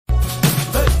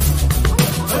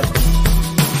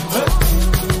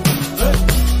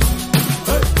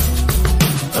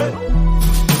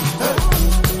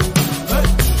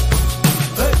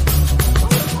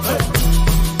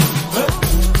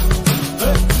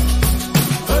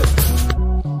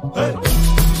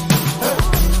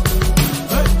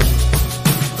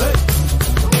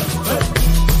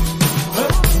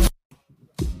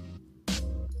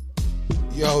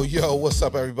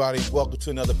What's up, everybody? Welcome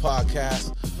to another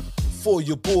podcast for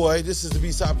your boy. This is the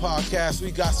B-Side Podcast.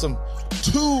 We got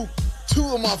two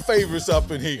of my favorites up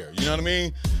in here. You know what I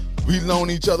mean? We've known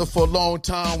each other for a long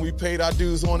time. We paid our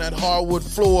dues on that hardwood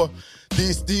floor.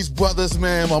 These brothers,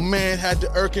 man, my man had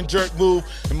the irk and jerk move,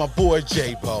 and my boy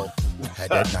J-Bo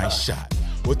had that nice shot.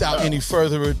 Without any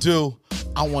further ado,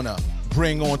 I want to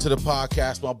bring on to the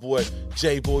podcast my boy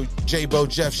J-Bo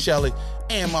Jeff Shelley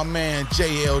and my man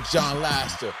JL Jon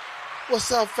Laster. What's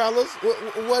up, fellas?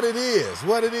 What it is?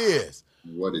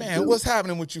 Man, what's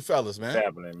happening with you fellas, man? What's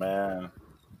happening, man?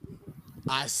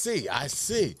 I see.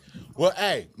 Well,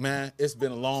 hey, man, it's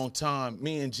been a long time.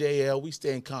 Me and JL, we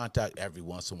stay in contact every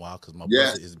once in a while because my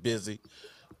brother is busy.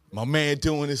 My man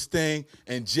doing his thing.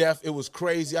 And Jeff, it was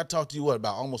crazy. I talked to you,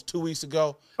 about almost 2 weeks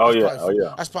ago? Oh,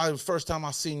 yeah. That's probably the first time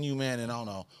I seen you, man, and I don't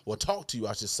know. Well, talk to you,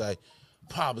 I should say.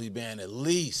 Probably been at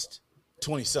least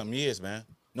 20-something years, man.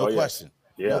 No question.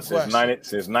 Yeah, no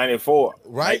since 94.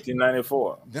 Right?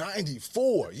 1994.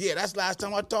 94. Yeah, that's last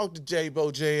time I talked to J-Bo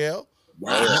JL.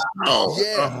 Wow.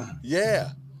 Yeah,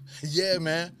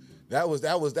 man. That was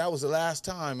the last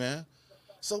time, man.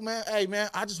 So, man, hey,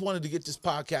 man, I just wanted to get this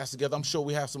podcast together. I'm sure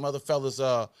we have some other fellas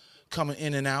coming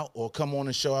in and out or come on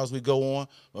the show as we go on.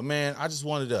 But, man, I just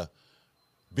wanted to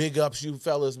big up you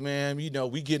fellas, man. You know,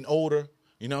 we getting older.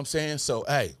 You know what I'm saying? So,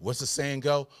 hey, what's the saying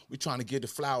go? We trying to give the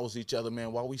flowers to each other,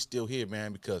 man, while we still here,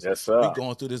 man, because we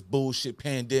going through this bullshit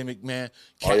pandemic, man.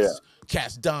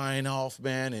 Cats dying off,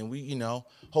 man, and we, you know,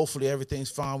 hopefully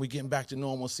everything's fine. We getting back to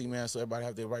normalcy, man, so everybody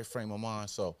have their right frame of mind.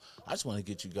 So I just want to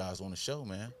get you guys on the show,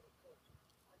 man.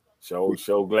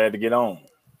 Show glad to get on.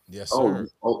 Yes, sir.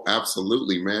 Oh,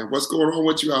 absolutely, man. What's going on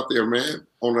with you out there, man,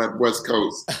 on that West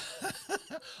Coast?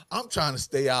 I'm trying to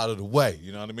stay out of the way.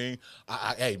 You know what I mean?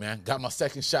 Hey, man, got my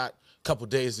second shot a couple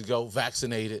days ago,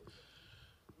 vaccinated.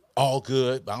 All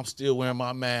good, but I'm still wearing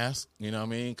my mask. You know what I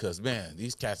mean? Because, man,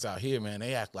 these cats out here, man,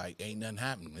 they act like ain't nothing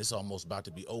happening. It's almost about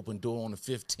to be open door on the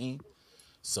 15th.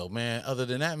 So, man, other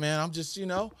than that, man, I'm just, you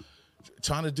know,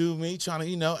 trying to do me, trying to,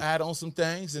 you know, add on some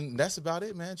things, and that's about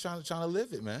it, man. Trying to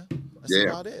live it, man. That's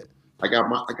about it. I got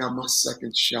my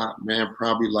second shot, man,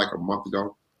 probably like a month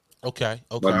ago. Okay.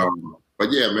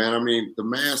 But yeah, man, I mean, the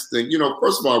mask thing, you know,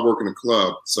 first of all, I work in a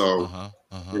club. So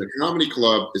in a comedy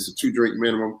club, it's a 2-drink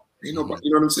minimum. Ain't nobody,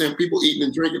 you know what I'm saying? People eating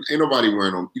and drinking, ain't nobody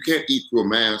wearing them. You can't eat through a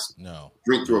mask,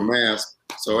 drink through a mask.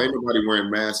 So ain't nobody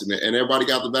wearing masks. And everybody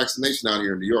got the vaccination out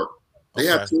here in New York. They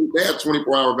had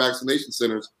 24-hour vaccination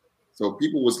centers. So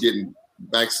people was getting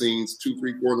vaccines 2,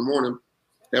 3, 4 in the morning.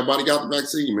 Everybody got the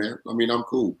vaccine, man. I mean, I'm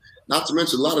cool. Not to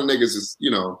mention a lot of niggas is, you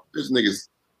know, there's niggas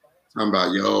talking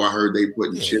about, yo, I heard they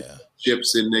putting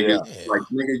chips in niggas. Yeah. Like,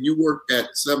 nigga, you work at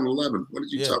 7-Eleven. What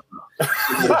did you talk about?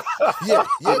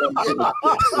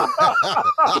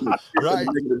 Right.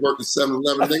 Nigga that work at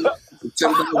 7-Eleven, nigga.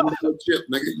 $10 chip,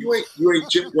 nigga. You ain't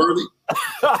chip worthy.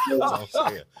 That's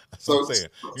what I'm saying.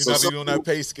 You're not even on that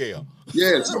pay scale.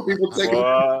 Yeah, some people take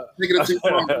it too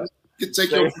far.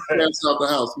 Take your ass out the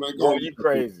house, man. Go you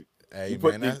crazy. Hey,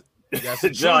 man, that's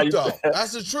the truth, though.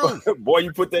 That's the truth. Boy,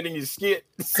 you put that in your skit.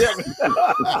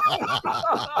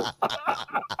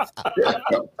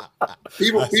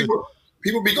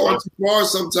 People be going too far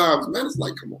sometimes, man. It's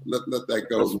like, come on, let that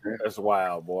go, man. That's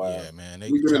wild, boy. Yeah, man.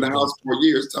 We've been in the house for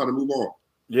years. It's time to move on.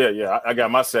 Yeah. I got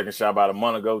my second shot about a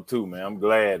month ago too, man. I'm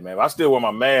glad, man. I still wear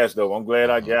my mask though. I'm glad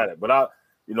I got it. But I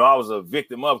was a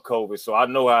victim of COVID, so I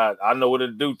know what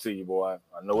it'll do to you, boy.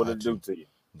 I know what it'll do to you.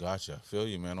 Gotcha. Feel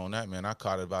you, man, on that, man. I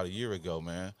caught it about a year ago,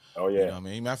 man. Oh, yeah. You know what I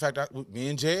mean? Matter of fact, me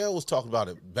and JL was talking about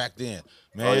it back then.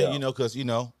 Man, you know, because, you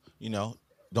know,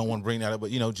 don't want to bring that up, but,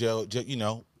 you know, JL, you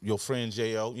know, your friend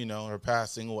JL, you know, her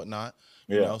passing or whatnot.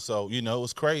 You know, so, you know, it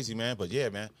was crazy, man. But, yeah,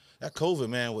 man, that COVID,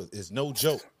 man, is no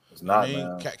joke. It's not,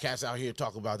 man. Cats out here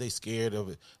talking about they scared of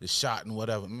it, the shot and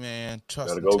whatever. Man,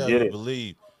 trust me,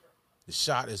 believe. The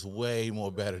shot is way more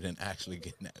better than actually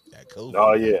getting that COVID.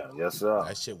 Oh, yeah. Yes, sir.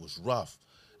 That shit was rough.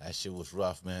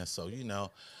 Man. So, you know,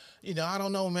 I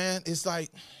don't know, man. It's like,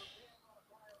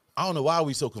 I don't know why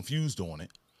we so confused on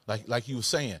it. Like you were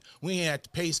saying, we ain't at the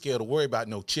pay scale to worry about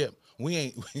no chip. We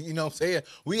ain't, you know what I'm saying?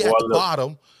 We at the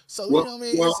bottom. So, you know what I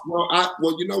mean?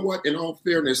 Well, you know what? In all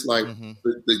fairness, like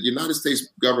the United States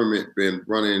government been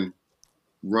running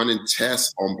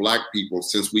tests on Black people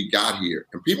since we got here.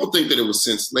 And people think that it was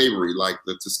since slavery. Like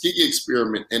the Tuskegee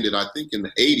experiment ended, I think, in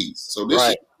the 80s. So this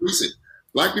is recent.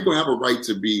 Black people have a right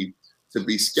to be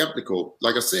skeptical.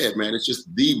 Like I said, man, it's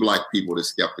just the Black people that's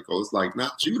skeptical. It's like,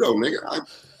 not you though, nigga.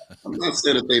 I'm not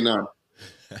saying that they not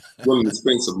willing to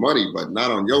spend some money, but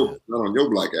not on your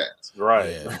Black ass.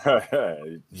 Right. Yeah.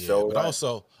 So, but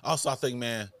also I think,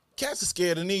 man, cats are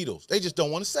scared of needles. They just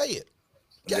don't want to say it.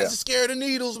 Cats are scared of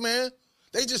needles, man.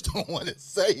 They just don't want to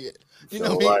say it. You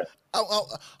know what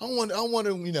I mean? I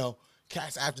wonder, you know,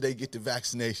 cats after they get the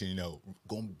vaccination, you know,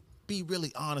 gonna be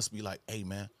really honest, be like, hey,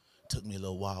 man, took me a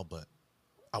little while, but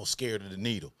I was scared of the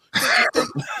needle. You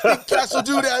think cats will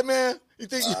do that, man? You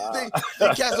think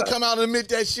cats will come out and admit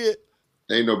that shit?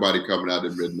 Ain't nobody coming out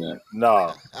admitting that.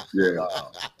 No. Yeah.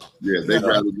 Yeah,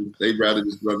 they'd rather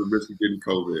just run the risk of getting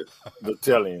COVID. I'm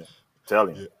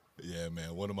telling you. Yeah,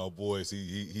 man. One of my boys,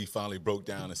 he finally broke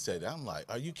down and said, I'm like,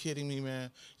 are you kidding me, man?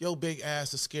 Yo, big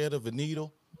ass is scared of a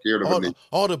needle?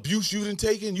 All the abuse you done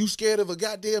taken, you scared of a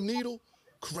goddamn needle?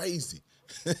 Crazy.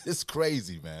 It's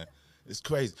crazy, man. It's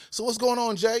crazy. So what's going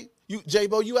on, Jay?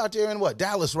 J-Bo, you out there in what,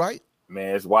 Dallas, right?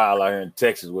 Man, it's wild out here in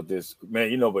Texas with this.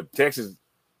 Man, you know, but Texas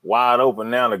wide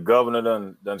open now. The governor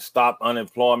done stopped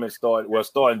unemployment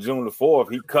starting June the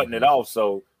 4th. He cutting it off.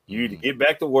 So you either get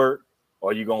back to work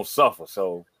or you're gonna suffer.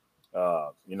 So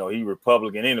you know, he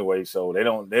Republican anyway, so they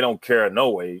don't care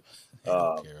no way. Care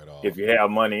at all. If you have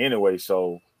money anyway.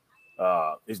 So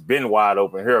it's been wide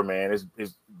open here, man.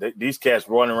 These cats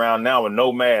running around now with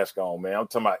no mask on, man. I'm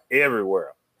talking about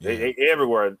everywhere. Yeah. They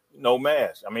everywhere, no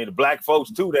mask. I mean, the black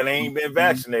folks too that ain't been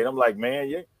vaccinated. I'm like,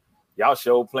 man, y'all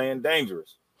show playing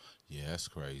dangerous. Yeah, that's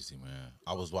crazy, man.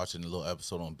 I was watching a little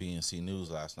episode on BNC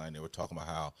News last night, and they were talking about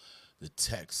how the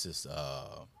Texas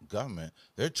government,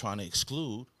 they're trying to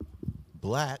exclude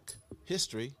Black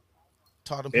history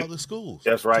taught in public schools.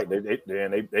 That's right.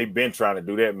 They've been trying to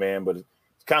do that, man, but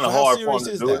it's kind of hard for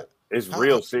them to do it. It's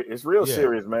real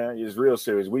serious, man. It's real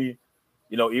serious. We,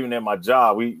 you know, even at my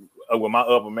job, with my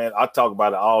upper man, I talk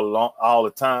about it all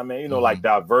the time, man. You know, like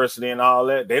diversity and all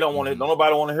that. They don't want to.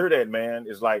 Nobody want to hear that, man.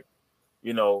 It's like,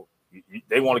 you know,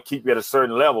 they want to keep you at a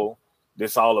certain level.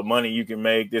 This all the money you can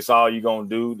make. This all you gonna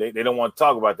do. They don't want to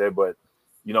talk about that. But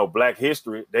you know, Black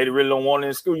history, they really don't want it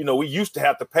in school. You know, we used to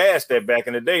have to pass that back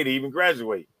in the day to even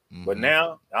graduate. But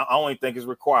now I only think it's a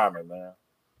requirement, man.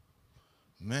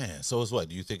 Man, so it's what?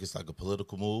 Do you think it's like a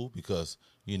political move because,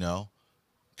 you know,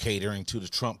 catering to the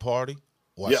Trump party?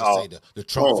 Or I should say the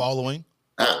Trump following?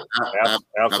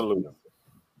 Absolutely.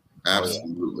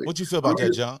 Absolutely. What you feel about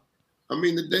that, John? I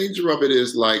mean, the danger of it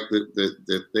is like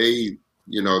that they,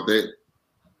 you know,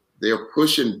 they're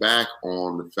pushing back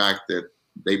on the fact that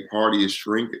their party is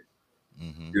shrinking.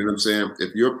 You know what I'm saying?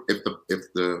 If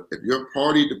your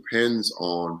party depends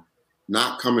on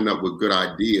not coming up with good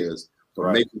ideas,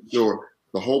 but making sure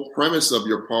the whole premise of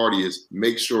your party is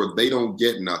make sure they don't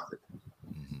get nothing.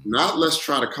 Not let's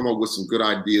try to come up with some good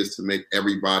ideas to make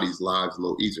everybody's lives a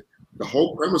little easier. The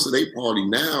whole premise of their party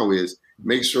now is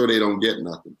make sure they don't get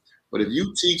nothing. But if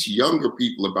you teach younger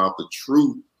people about the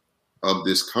truth of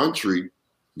this country,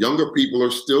 younger people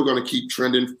are still going to keep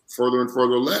trending further and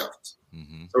further left.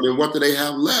 So then what do they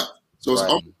have left? So it's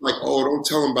almost like, oh, don't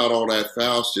tell them about all that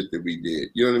foul shit that we did.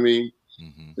 You know what I mean?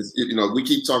 It's, you know, we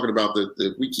keep talking about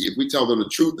if we tell them the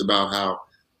truth about how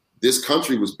this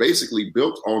country was basically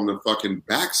built on the fucking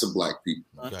backs of Black people.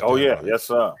 Oh, yeah. Yes,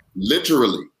 sir.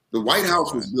 Literally. The White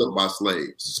House was built by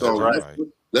slaves. So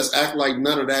let's act like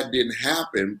none of that didn't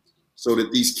happen so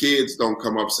that these kids don't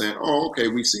come up saying, oh, okay,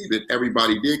 we see that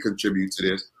everybody did contribute to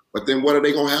this, but then what are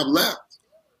they going to have left?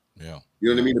 Yeah. You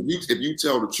know what I mean? If you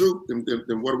tell the truth,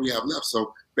 then what do we have left?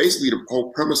 So basically the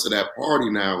whole premise of that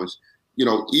party now is, you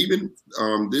know, even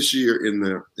this year in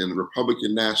the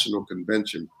Republican National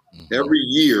Convention, every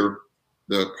year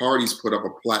the parties put up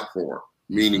a platform,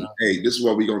 meaning, hey, this is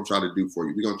what we're going to try to do for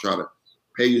you. We're going to try to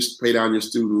pay down your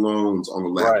student loans on the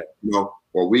left, you know,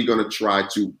 or we're going to try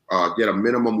to get a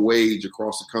minimum wage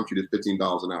across the country to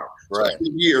 $15 an hour. So every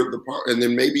year, and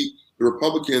then maybe the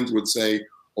Republicans would say,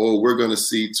 oh, we're going to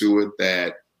see to it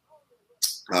that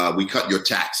we cut your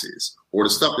taxes or the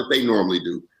stuff that they normally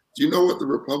do. Do you know what the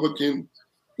Republican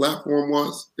platform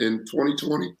was in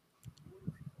 2020?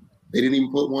 They didn't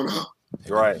even put one up.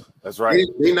 Right. That's right.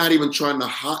 They're not even trying to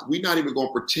we're not even going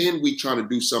to pretend we trying to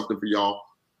do something for y'all.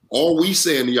 All we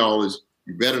saying to y'all is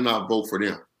you better not vote for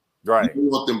them. Right. You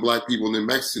want them Black people and them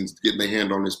Mexicans getting their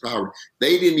hand on this power.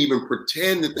 They didn't even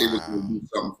pretend that they was going to do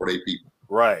something for their people.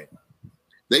 Right.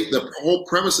 The whole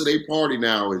premise of their party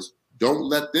now is don't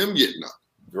let them get nothing.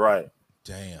 Right.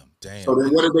 Damn. So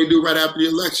then what did they do right after the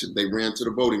election? They ran to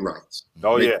the voting rights.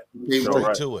 Oh, they came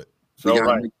straight to it. So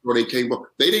make sure they came up.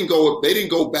 They didn't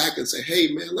go back and say,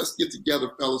 hey man, let's get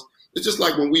together, fellas. It's just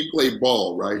like when we play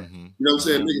ball, right? You know what I'm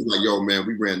saying? Niggas like, yo, man,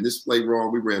 we ran this play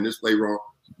wrong. We ran this play wrong.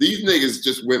 These niggas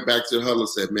just went back to the huddle and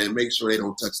said, man, make sure they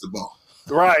don't touch the ball.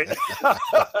 Right.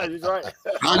 He's right.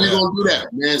 How you gonna do that,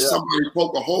 man? Somebody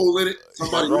poke a hole in it.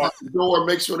 Somebody lock the door,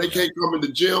 make sure they can't come in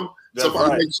the gym.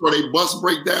 Somebody make sure they bus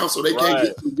break down so they can't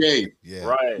get in the game. Yeah.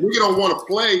 Right. We don't want to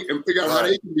play and figure out how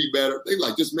they can be better. They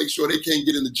like just make sure they can't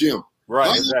get in the gym.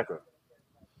 Right, exactly.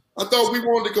 I thought we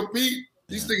wanted to compete.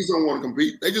 These niggas don't want to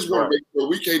compete. They just want to make sure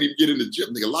we can't even get in the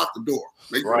gym. They can lock the door.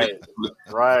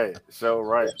 Right. So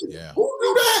right. Yeah. Who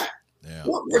do that? Yeah.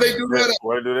 Where they do that at?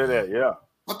 Where do that at? Yeah.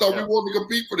 I thought we wanted to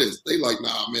compete for this. They like,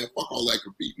 nah, man, fuck all that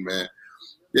competing, man.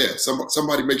 Yeah,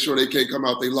 somebody make sure they can't come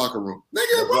out their locker room.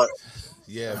 Nigga, what?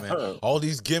 Yeah, man. All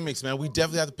these gimmicks, man. We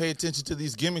definitely have to pay attention to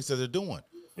these gimmicks that they're doing.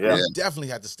 Yeah. We definitely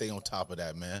have to stay on top of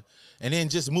that, man. And then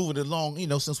just moving it along,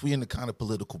 since we're in the kind of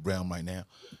political realm right now,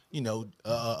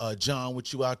 John,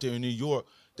 with you out there in New York,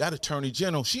 that attorney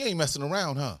general, she ain't messing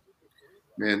around, huh?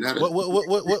 Man,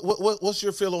 what's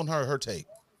your feel on her take?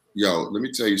 Yo, let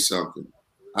me tell you something.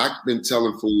 I've been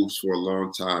telling fools for a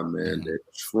long time, man, that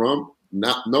Trump,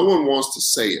 no one wants to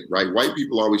say it, right? White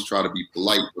people always try to be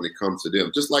polite when it comes to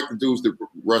them, just like the dudes that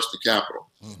rushed the Capitol,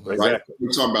 right? Exactly.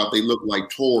 We're talking about they look like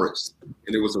tourists,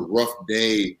 and it was a rough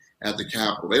day at the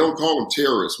Capitol. They don't call them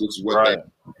terrorists, which is what they are,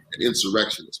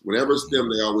 insurrectionists. Whenever it's them,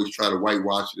 they always try to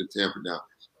whitewash it and tamper it down.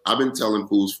 I've been telling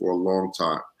fools for a long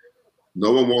time.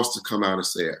 No one wants to come out and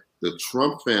say it. The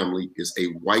Trump family is a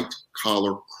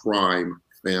white-collar crime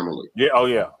family. Yeah. Oh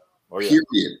yeah.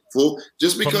 Period. Full.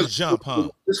 Just because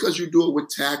you do it with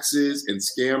taxes and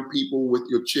scam people with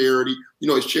your charity.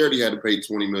 His charity had to pay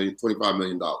 $25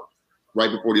 million right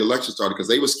before the election started because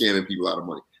they were scamming people out of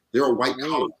money. They're a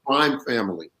white-collar crime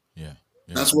family. Yeah.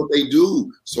 That's what they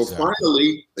do. So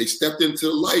finally, they stepped into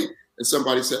the light and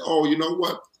somebody said, oh, you know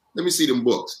what? Let me see them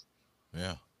books.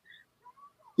 Yeah.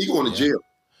 He going to jail.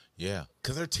 Yeah,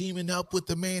 because they're teaming up with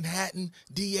the Manhattan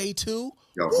DA too.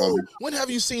 Yo, homie. When have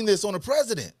you seen this on a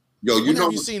president? Yo, when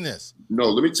have you seen this? No,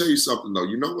 let me tell you something though.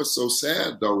 You know what's so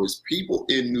sad though is people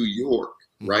in New York,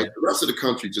 right? The rest of the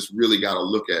country just really got to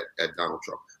look at Donald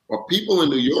Trump. But people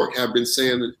in New York have been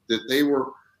saying that they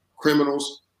were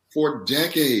criminals for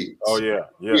decades. Oh yeah,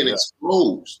 being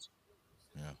exposed.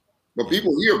 But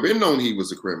people here have been known he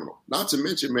was a criminal. Not to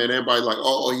mention, man, everybody like,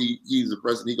 oh, he's the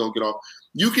president, he gonna get off.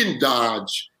 You can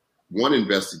dodge one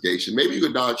investigation. Maybe you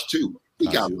could dodge two. He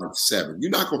got like 7.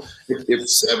 You're not going to, if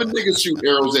 7 niggas shoot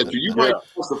arrows at you might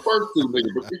cross the first 2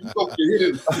 niggas, but if you don't get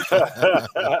hit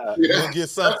you're going to get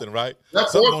something, right?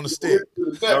 Something on the stick.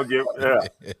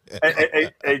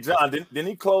 Hey, John, didn't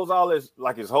he close all his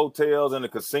hotels and the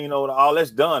casino? All that's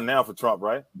done now for Trump,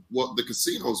 right? Well, the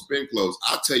casino's been closed.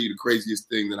 I'll tell you the craziest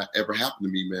thing that ever happened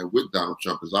to me, man, with Donald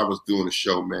Trump is I was doing a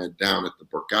show, man, down at the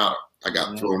Borgata. I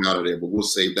got thrown out of there, but we'll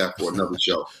save that for another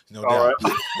show. No doubt.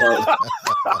 The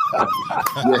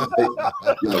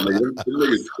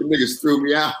niggas threw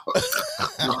me out.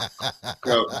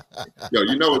 Yo,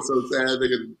 you know what's so sad?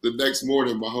 The next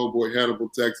morning, my homeboy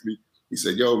Hannibal texted me. He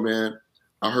said, yo, man,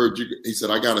 I heard you. He said,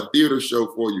 I got a theater show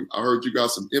for you. I heard you got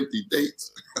some empty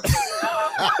dates. They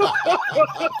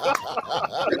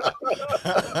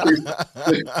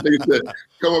said,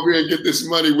 come over here and get this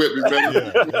money with me,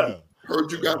 man.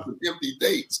 Heard you got some empty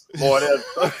dates. So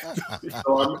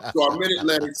I'm in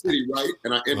Atlantic City, right?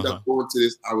 And I ended up going to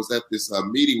this. I was at this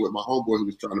meeting with my homeboy who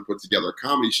was trying to put together a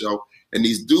comedy show. And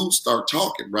these dudes start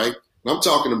talking, right? And I'm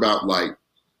talking about like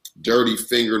dirty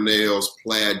fingernails,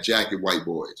 plaid jacket, white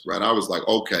boys, right? I was like,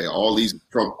 okay, all these are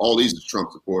Trump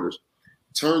supporters.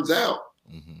 Turns out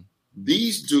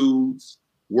these dudes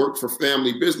work for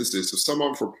family businesses. So some of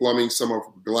them for plumbing, some of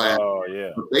them for glass. Oh,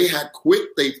 yeah. But they had quit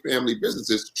their family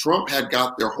businesses. Trump had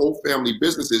got their whole family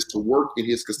businesses to work in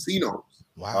his casinos.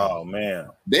 Wow. Oh, man.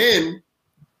 Then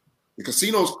the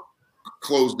casinos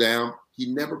closed down.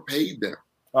 He never paid them.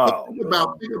 Oh, think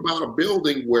about a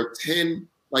building where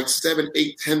 10,000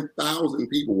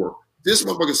 people work. This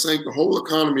motherfucker sank the whole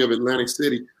economy of Atlantic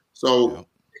City. So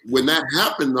when that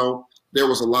happened, though, there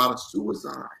was a lot of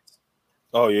suicides.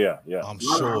 Oh, yeah. I'm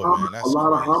sure, man. That's a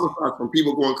lot of crazy. homicides from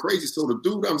people going crazy. So the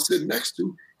dude I'm sitting next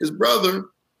to, his brother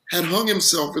had hung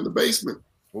himself in the basement.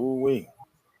 Ooh-wee.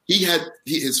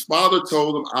 His father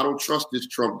told him, I don't trust this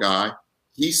Trump guy.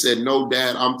 He said, no,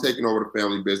 Dad, I'm taking over the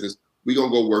family business. We're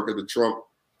going to go work at the Trump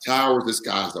Towers. This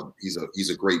guy's he's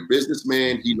a great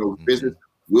businessman. He knows business.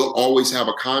 We'll always have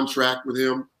a contract with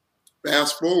him.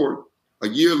 Fast forward, a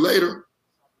year later,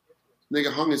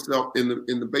 nigga hung himself in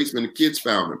the basement. The kids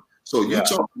found him. So you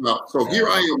talk about, here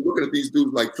I am looking at these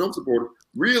dudes like Trump supporters.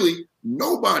 Really,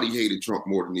 nobody hated Trump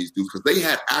more than these dudes because they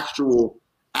had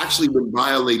actually been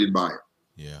violated by him.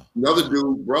 Yeah. Another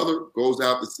dude, brother, goes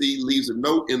out to sea, leaves a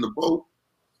note in the boat,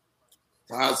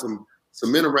 ties some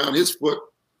cement around his foot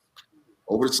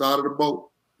over the side of the boat.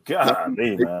 God,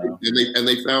 man. And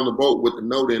they found the boat with the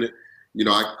note in it. you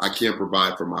know, I can't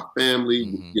provide for my family.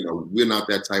 Mm-hmm. You know, we're not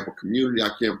that type of community.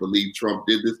 I can't believe Trump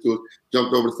did this to us.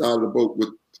 Jumped over the side of the boat with.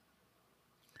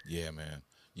 Yeah, man.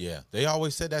 Yeah, they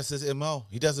always said that's his MO.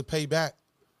 He doesn't pay back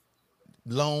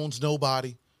loans,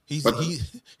 nobody. He's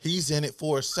in it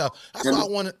for himself. That's why I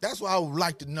wanted. That's why I would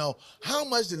like to know how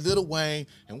much did Lil Wayne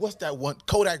and what's that one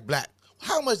Kodak Black?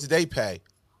 How much did they pay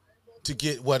to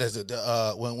get what is it?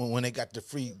 When they got the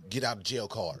free get out of jail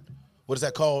card? What is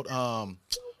that called? When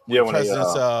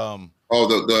president's the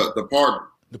pardon.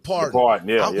 The pardon. The pardon.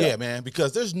 Yeah, yeah, man.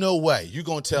 Because there's no way you're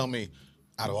gonna tell me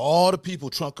out of all the people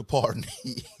Trump could pardon,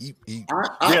 he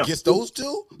gets those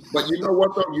two. But you know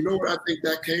what, though? You know what I think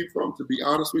that came from, to be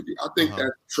honest with you? I think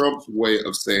that's Trump's way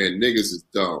of saying niggas is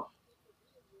dumb.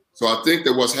 So I think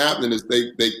that what's happening is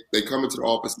they come into the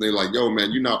office and they're like, yo,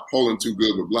 man, you're not polling too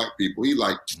good with black people. He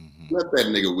like, let that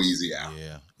nigga Wheezy out.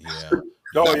 Yeah.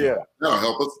 Oh, yeah. That'll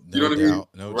help us. You know what I mean?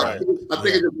 No right. doubt. I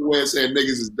think it's just a way of saying niggas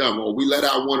is dumb. Or we let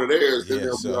out one of theirs. Then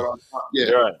they'll be all right. Yeah.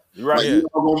 You're right.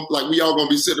 Like, we all going to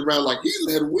be sitting around like, he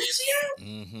let Wheezy out?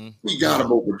 Mm-hmm. We got to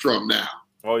vote for Trump now.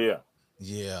 Oh, yeah.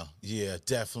 Yeah,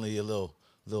 definitely a little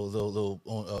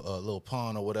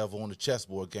pawn or whatever on the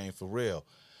chessboard game for real.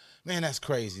 Man, that's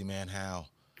crazy, man, how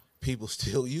people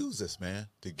still use this, man,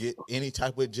 to get any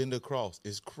type of agenda across.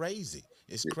 It's crazy.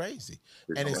 It's crazy.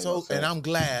 And it's so, and I'm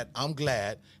glad,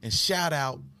 and shout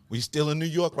out, we still in New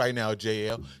York right now,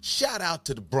 JL. Shout out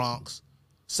to the Bronx,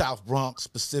 South Bronx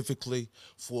specifically,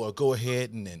 for go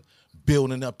ahead and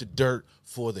building up the dirt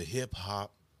for the hip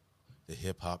hop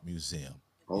museum.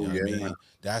 Oh, you know yeah. what I mean?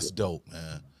 That's dope,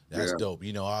 man. That's dope.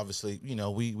 You know, obviously, you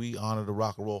know, we honor the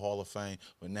Rock and Roll Hall of Fame,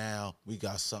 but now we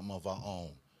got something of our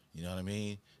own. You know what I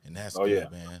mean? And that's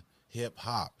good, man. Hip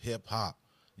hop.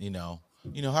 You know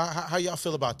how y'all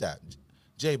feel about that?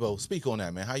 J-Bo, speak on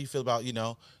that, man. How you feel about, you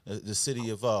know, the city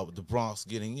of the Bronx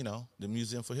getting, you know, the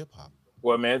museum for hip hop?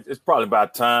 Well, man, it's probably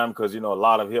about time because, you know, a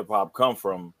lot of hip hop come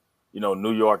from, you know,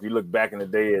 New York. You look back in the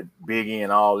day at Biggie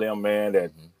and all them, man,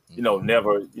 that, you know,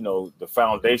 never, you know, the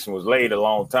foundation was laid a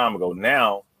long time ago.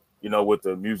 Now, you know, with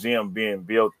the museum being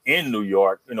built in New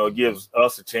York, you know, it gives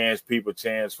us people a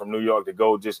chance from New York to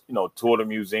go just, you know, tour the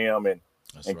museum and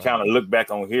kind of look back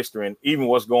on history and even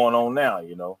what's going on now,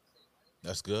 you know.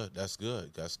 That's good.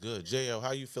 JL,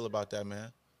 how you feel about that,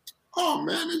 man? Oh,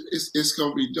 man, it's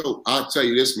going to be dope. I'll tell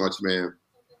you this much, man.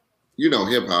 You know,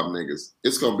 hip hop niggas.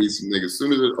 It's going to be some niggas. As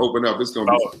soon as it open up, it's going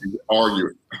to be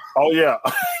arguing. Oh, yeah.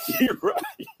 You're right.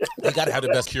 You got to have the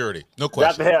best security. No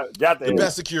question. Got to have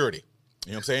best security.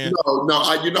 You know what I'm saying?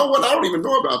 No. You know what? I don't even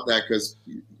know about that because,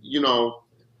 you know,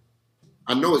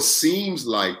 I know it seems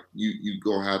like you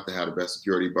gonna have to have the best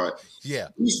security, but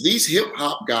these hip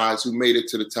hop guys who made it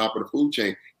to the top of the food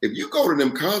chain, if you go to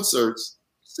them concerts,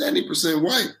 70%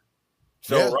 white.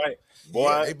 Right,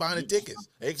 boy. They buying the tickets.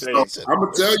 I'm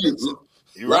gonna tell you,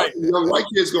 you're right. Young white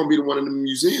kids gonna be the one in the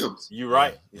museums. You're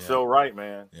right. You're so right,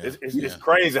 man. It's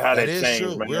crazy how that changed,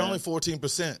 true. man. We're only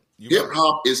 14%. Hip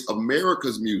hop is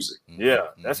America's music. Yeah,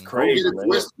 that's crazy,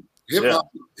 man.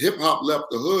 Hip hop left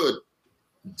the hood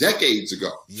decades ago.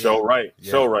 So right.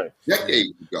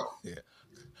 Decades ago. Yeah.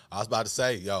 I was about to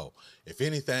say, yo, if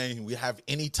anything, we have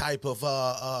any type of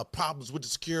problems with the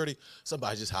security,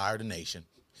 somebody just hire the nation.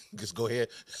 Just go ahead,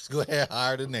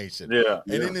 hire the nation. Yeah.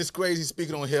 And then it's crazy.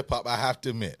 Speaking on hip hop, I have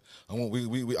to admit, I'm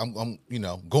you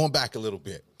know, going back a little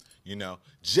bit. You know,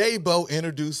 J-Bo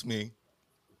introduced me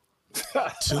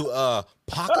to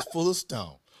Pockets Full of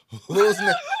Stone.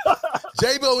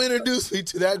 J-Bo introduced me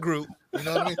to that group. You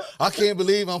know what I mean? I can't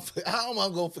believe how am I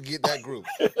going to forget that group?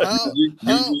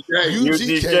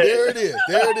 UGK. There it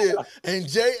is. And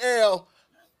JL,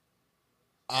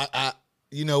 I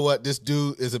you know what? This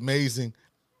dude is amazing.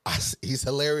 He's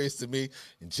hilarious to me.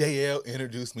 And JL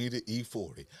introduced me to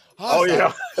E40. I'm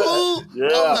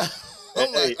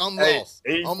lost.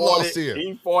 I'm lost here.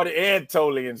 E40 and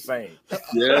totally insane.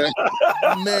 Yeah.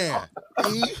 Man.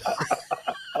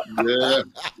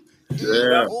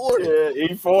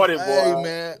 E40, boy. Hey,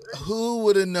 man, who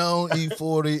would have known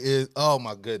E40 is? Oh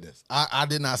my goodness, I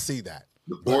did not see that.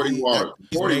 The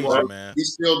 40 man.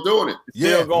 He's still doing it.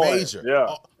 Yeah, going. Major.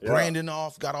 Yeah, branding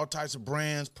off, got all types of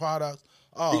brands, products.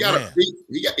 Oh, he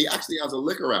actually has a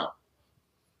liquor out.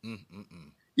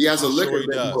 He has a liquor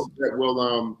that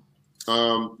will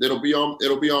it'll be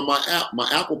on my app. My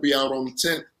app will be out on the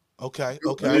 10th. Okay.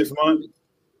 This month,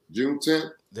 June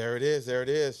 10th. There it is.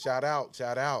 Shout out.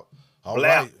 All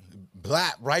right.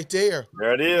 Black right there.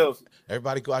 There it is.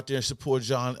 Everybody go out there and support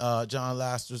Jon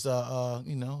Laster's,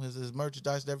 his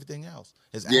merchandise and everything else.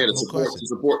 His app,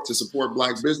 to support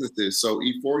black businesses. So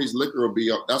E40's liquor will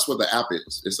be up. That's what the app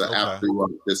is. It's an app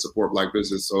to support black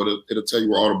business. So it'll tell you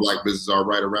where all the black businesses are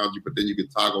right around you. But then you can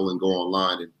toggle and go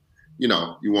online, and you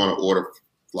want to order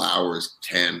flowers,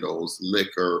 candles,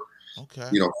 liquor. Okay.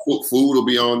 Food will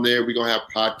be on there. We're gonna have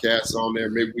podcasts on there.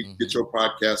 Maybe we can get your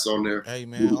podcast on there. Hey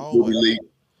man, Booby League.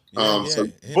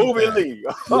 Booby League.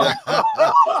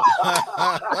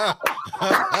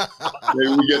 Maybe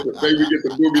we get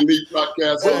the Booby League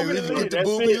podcast. Hey, we get the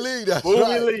Booby League. That's Booby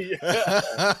right. League.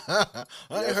 I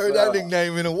ain't heard that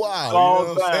nickname in a while.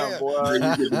 Long time, boy.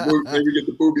 Maybe we get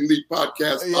the Booby League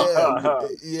podcast.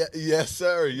 Yes,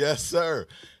 sir. Yes, sir.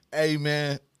 Hey,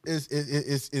 man,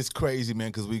 it's crazy, man,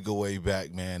 because we go way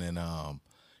back, man, and I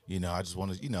just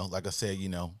want to, like I said,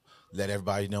 let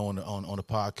everybody know on the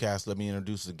podcast. Let me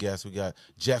introduce the guests. We got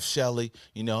Jeff Shelley,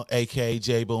 a.k.a.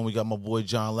 J-Bone. We got my boy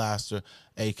Jon Laster,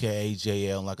 a.k.a.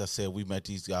 JL. And like I said, we met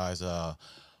these guys on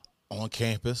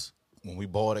campus when we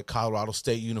balled at Colorado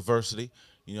State University.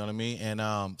 You know what I mean?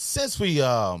 And since we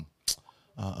talking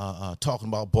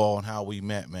about ball and how we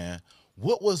met, man,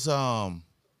 what was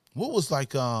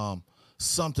like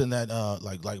something that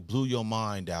like blew your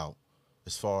mind out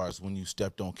as far as when you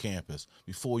stepped on campus,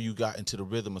 before you got into the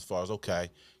rhythm, as far as, okay,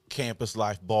 campus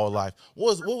life, ball life?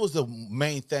 What was the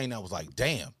main thing that was like,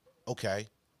 damn, okay,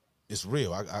 it's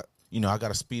real. I got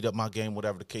to speed up my game,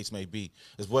 whatever the case may be.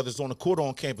 Is whether it's on the court or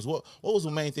on campus. What was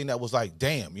the main thing that was like,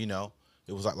 damn, it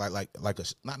was like a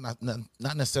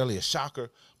not necessarily a shocker,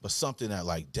 but something that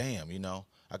like, damn,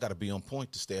 I got to be on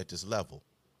point to stay at this level.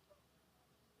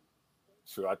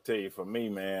 Sure, I tell you, for me,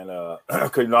 man,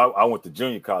 because I went to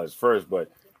junior college first,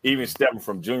 but even stepping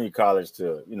from junior college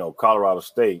to Colorado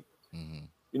State,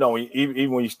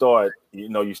 even when you start,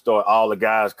 all the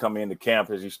guys come into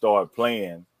campus, you start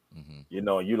playing,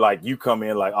 you come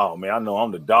in like, oh man, I know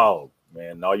I'm the dog,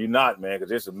 man. No, you're not, man, because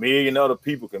there's a million other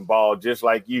people can ball just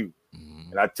like you.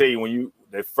 And I tell you,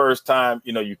 the first time,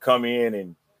 you come in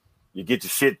and you get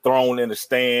your shit thrown in the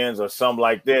stands or something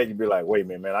like that, you be like, wait a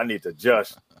minute, man, I need to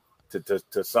adjust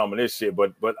to some of this shit.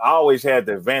 But I always had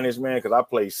the advantage, man, because I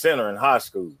played center in high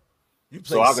school. You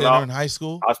played center in high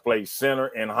school? I played center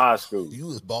in high school. You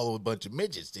was balling with a bunch of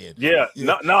midgets then. Yeah.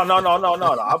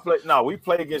 No. We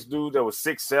played against dudes that was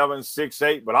 6'7",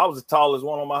 6'8", but I was the tallest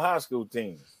one on my high school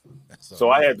team. So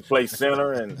I had to play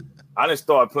center, and I didn't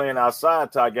start playing outside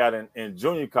until I got in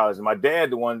junior college. And my dad,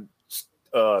 the one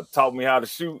taught me how to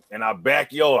shoot in our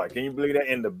backyard. Can you believe that?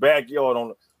 In the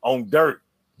backyard on dirt.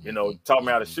 Taught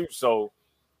me how to shoot. So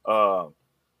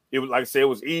it was, like I said, it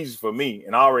was easy for me,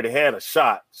 and I already had a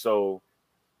shot. So,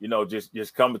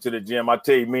 just coming to the gym. I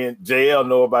tell you, me and JL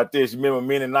know about this. You remember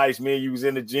many nights, me and you was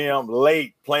in the gym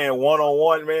late playing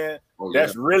one-on-one, man. Oh,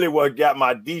 that's really what got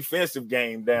my defensive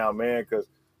game down, man, because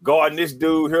guarding this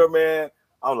dude here, man,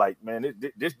 I was like, man,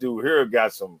 this dude here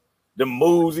got the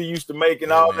moves he used to make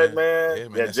and all that, man. Yeah,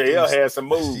 man, JL had some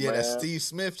moves, man. That Steve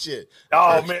Smith shit.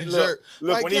 Oh, man, look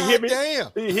like, when he hit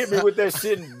me with that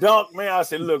shit and dunk, man, I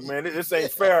said, look, man, this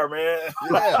ain't fair, man.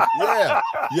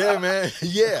 Yeah, man.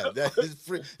 Yeah,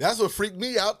 that's what freaked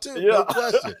me out, too. Yeah.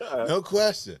 No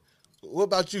question. What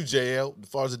about you, JL, as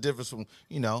far as the difference from,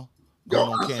 going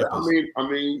on campus? I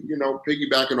mean,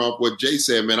 piggybacking off what Jay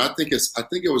said, man, I think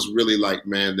it was really like,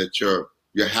 man, that your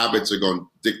habits are going to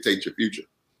dictate your future.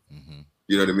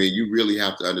 You know what I mean? You really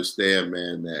have to understand,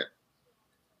 man, that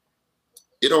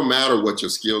it don't matter what your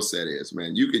skill set is,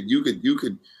 man. You could.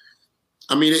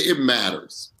 I mean, it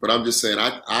matters, but I'm just saying,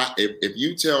 if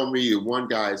you tell me that one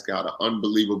guy's got an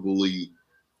unbelievably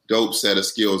dope set of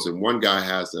skills and one guy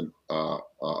has an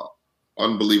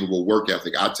unbelievable work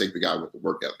ethic, I take the guy with the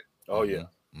work ethic. Oh yeah,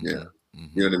 yeah.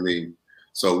 You know what I mean?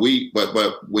 So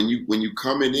but when you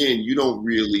coming in, you don't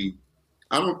really.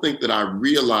 I don't think that I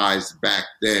realized back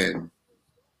then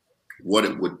what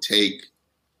it would take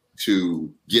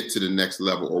to get to the next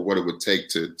level, or what it would take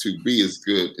to be as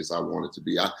good as I wanted to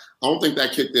be. I don't think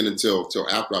that kicked in until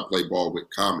after I played ball with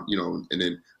comedy, and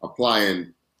then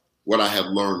applying what I had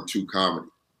learned to comedy.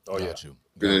 Oh yeah, you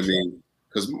know what I mean?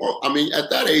 Because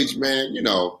at that age, man,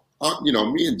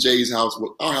 me and Jay's house,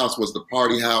 our house was the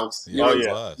party house. Yeah, it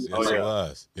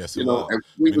was. Yes, it was. And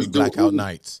we was blackout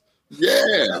nights.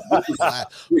 Yeah,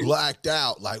 blacked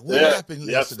out. Like, what happened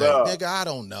yesterday, nigga? I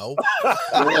don't know.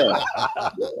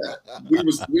 We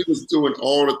was doing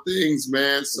all the things,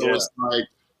 man. So it's like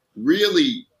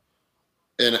really,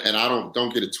 and I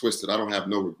don't get it twisted. I don't have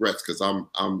no regrets because I'm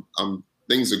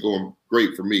things are going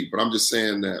great for me. But I'm just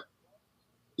saying that,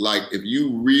 like, if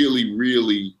you really,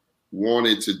 really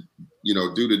wanted to,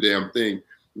 do the damn thing,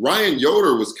 Ryan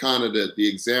Yoder was kind of the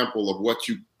example of what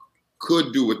you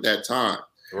could do at that time.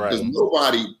 Because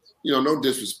nobody, no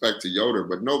disrespect to Yoder,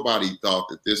 but nobody thought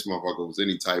that this motherfucker was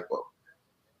any type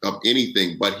of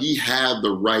anything. But he had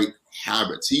the right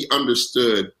habits. He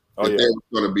understood that there was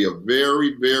going to be a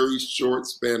very, very short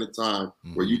span of time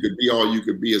where you could be all you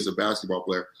could be as a basketball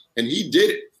player. And he did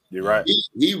it. You're right.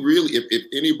 He really, if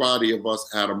anybody of us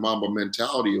had a Mamba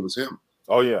mentality, it was him.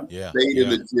 Oh, yeah. Stayed in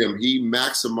the gym. He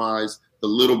maximized the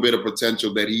little bit of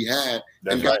potential that he had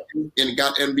and got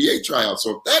NBA tryouts.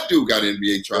 So if that dude got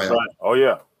NBA tryouts,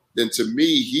 then to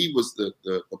me, he was the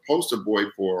poster boy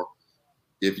for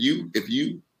if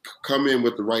you come in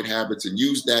with the right habits and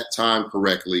use that time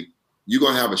correctly, you're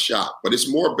going to have a shot. But it's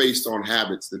more based on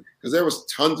habits because there was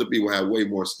tons of people who had way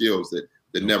more skills that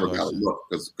never got a look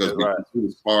because he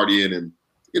was partying and,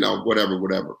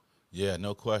 whatever. Yeah,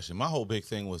 no question. My whole big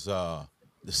thing was the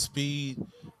speed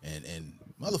and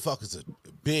motherfuckers are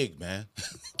big, man.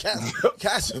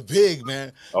 Cats are big,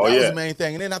 man. That was the main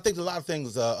thing. And then I think a lot of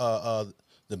things, the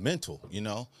mental,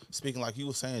 speaking like you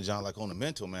were saying, John, like on the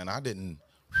mental, man, I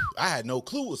had no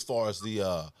clue as far as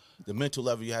the mental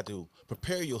level you had to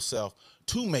prepare yourself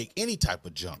to make any type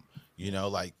of jump,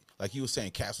 like you were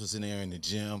saying, Cass was in there in the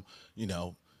gym,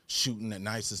 shooting at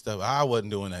nights and stuff. I wasn't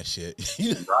doing that shit.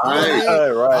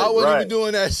 I wasn't even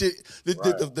doing that shit.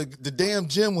 The damn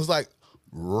gym was like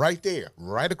right there,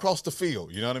 right across the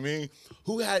field. You know what I mean?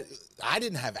 I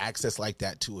didn't have access like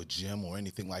that to a gym or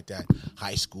anything like that,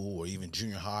 high school or even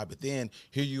junior high. But then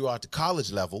here you are at the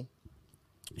college level.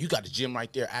 You got the gym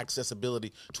right there,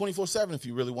 accessibility 24/7 if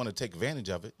you really want to take advantage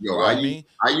of it.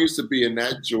 I used to be in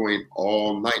that joint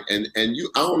all night, and I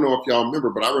don't know if y'all remember,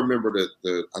 but I remember that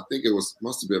I think it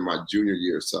must have been my junior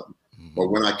year or something. But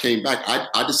when I came back,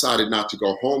 I decided not to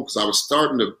go home because I was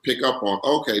starting to pick up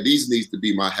on these needs to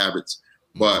be my habits.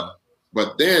 But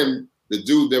then the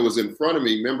dude that was in front of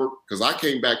me, remember, because I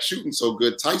came back shooting so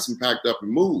good, Tyson packed up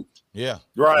and moved. Yeah,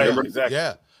 right, remember? Exactly.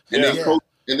 Yeah,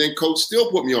 and then coach still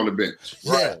put me on the bench.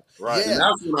 Right. And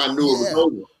that's when I knew it was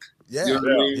over. Yeah. You know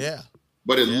what I mean? Yeah.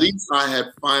 But at least I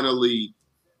had finally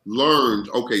learned,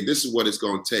 okay, this is what it's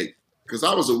going to take. Because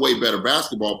I was a way better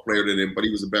basketball player than him, but he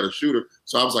was a better shooter.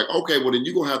 So I was like, okay, well, then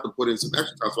you're going to have to put in some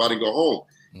extra time. So I didn't go home.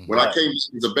 When I came, he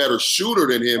was a better shooter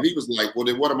than him. He was like, well,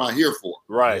 then what am I here for?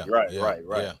 Right.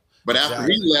 But after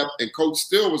he left and coach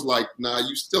still was like, nah,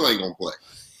 you still ain't going to play.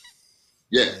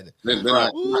 Yeah. Then I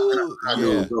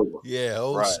knew it was over. Yeah,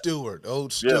 old Stewart.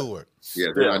 Yeah,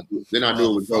 then I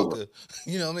knew it was over.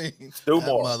 You know what I mean?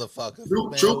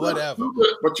 Motherfucker. Whatever.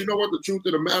 But you know what the truth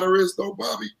of the matter is, though,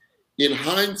 Bobby? In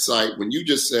hindsight, when you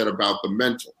just said about the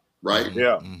mental, right?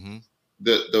 Yeah.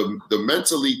 The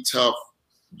mentally tough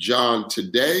John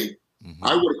today,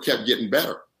 I would have kept getting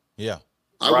better. Yeah.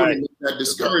 I wouldn't let that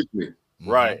discourage me.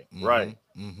 Right.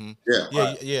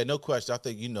 Yeah, no question. I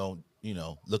think,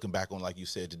 looking back on, like you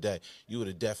said today, you would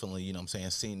have definitely,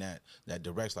 seen that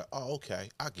direction. Like, oh, okay,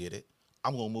 I get it.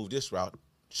 I'm going to move this route,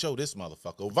 show this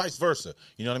motherfucker, or vice versa.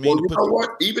 You know what I mean? Well, you know what?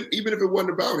 Even if it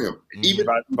wasn't about him, even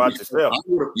about yourself.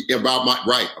 About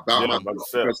myself.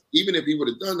 Because even if he would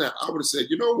have done that, I would have said,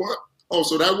 you know what? Oh,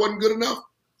 so that wasn't good enough?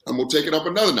 I'm going to take it up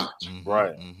another notch.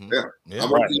 Right. Yeah. I'm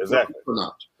going to take it up a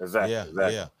notch.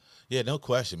 Exactly. Yeah, no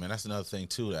question, man. That's another thing,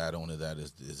 too, to add on to that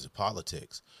is the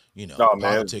politics.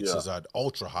 Politics is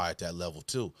ultra high at that level,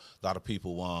 too. A lot of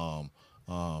people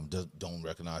don't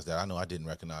recognize that. I know I didn't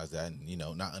recognize that.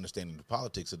 And, not understanding the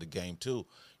politics of the game, too,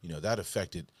 that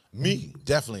affected me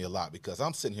definitely a lot because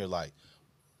I'm sitting here like,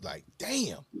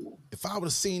 damn, if I would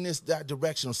have seen that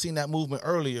direction or seen that movement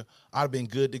earlier, I'd have been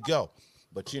good to go.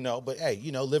 But, hey,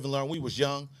 live and learn. We was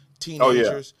young,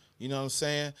 teenagers. You know what I'm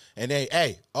saying? And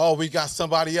we got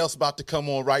somebody else about to come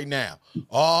on right now.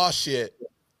 Oh, shit.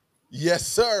 Yes,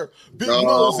 sir. Big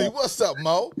Mosey. What's up,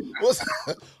 Mo? What's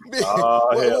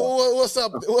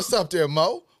up? What's up there,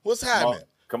 Mo? What's happening?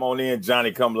 Come on in,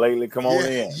 Johnny. Come lately. Come on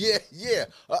in. Yeah.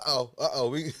 Uh-oh.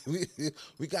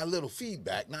 We got a little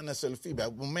feedback. Not necessarily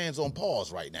feedback. My man's on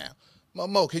pause right now.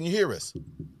 Mo, can you hear us?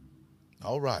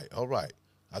 All right.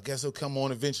 I guess he'll come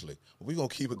on eventually. We're going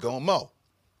to keep it going. Mo,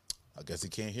 I guess he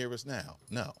can't hear us now.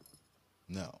 No.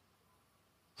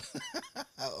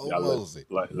 Mosey.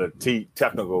 Like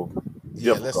technical.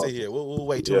 Yeah, let's see here. We'll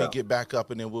wait till we get back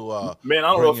up and then we'll man,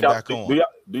 I don't know if y'all back on.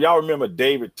 Do y'all remember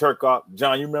David Turcotte?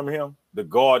 John, you remember him? The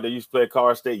guard that used to play at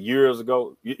Colorado State years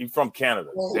ago. He's from Canada.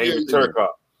 David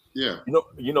Turcotte. Yeah.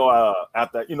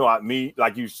 After me,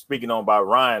 like you speaking on about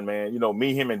Ryan, man,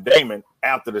 me, him, and Damon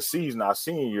after the season our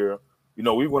senior year,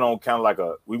 we went on kind of like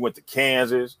we went to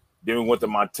Kansas, then we went to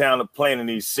Montana playing in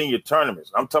these senior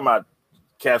tournaments. I'm talking about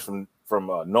cats from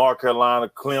North Carolina,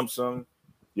 Clemson,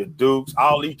 your Dukes,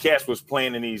 all these cats was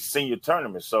playing in these senior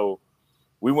tournaments. So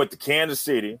we went to Kansas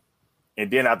City, and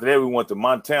then after that we went to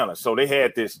Montana. So they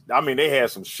had this. I mean, they had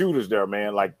some shooters there,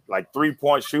 man, like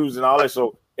 3-point shooters and all that.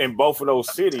 So in both of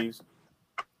those cities,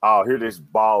 oh, hear this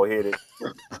bald-headed.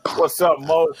 What's up,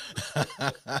 Mo?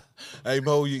 Hey,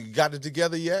 Mo, you got it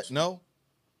together yet? No?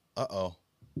 Uh-oh.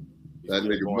 That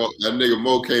nigga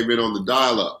Mo came in on the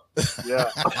dial-up. Yeah.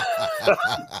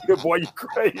 Good boy, you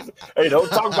crazy. Hey, don't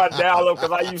talk about dial-up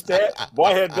because I used to have. Boy,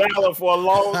 I had dial-up for a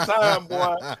long time,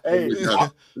 boy. Hey.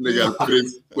 Nigga got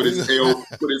to put his L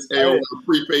on a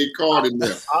prepaid card in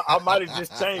there. I might have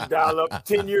just changed dial-up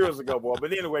 10 years ago, boy.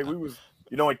 But anyway, we was,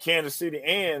 in Kansas City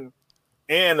and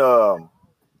in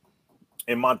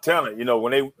Montana,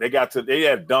 when they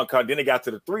had dunk contest, then they got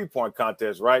to the 3-point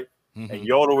contest, right? Mm-hmm. And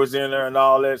Yoda was in there and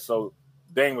all that. So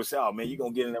Dane was saying, "Oh man, you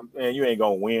gonna get in there, man, you ain't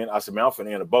gonna win." I said, "Man, I'm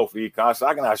finna enter both of these contests.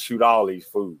 I can shoot all these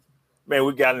foods." Man,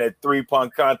 we got in that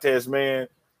 3-point contest, man.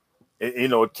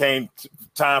 It came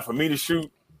time for me to shoot.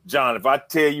 John, if I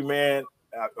tell you, man,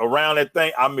 around that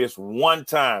thing, I missed one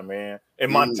time, man.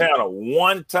 In Montana,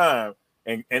 one time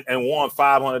and won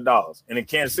 $500. And in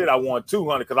Kansas City, I won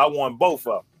 $200 because I won both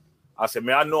of them. I said,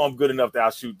 man, I know I'm good enough to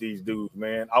outshoot these dudes,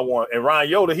 man. I won. And Ryan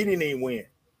Yoder, he didn't even win.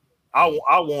 I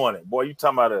won it. Boy, you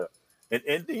talking about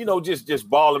just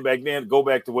balling back then. Go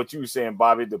back to what you were saying,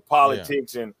 Bobby, the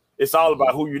politics, and it's all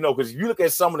about who you know. Because if you look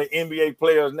at some of the NBA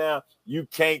players now, you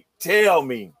can't tell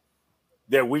me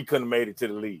that we couldn't have made it to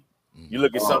the league. You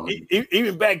look at some,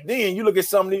 even back then, you look at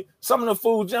some of the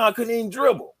fools John couldn't even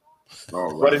dribble.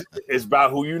 Right. But it's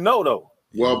about who you know, though.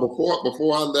 Well,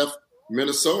 before I left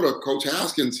Minnesota, Coach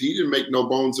Haskins, he didn't make no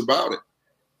bones about it.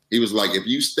 He was like, if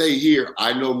you stay here,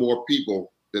 I know more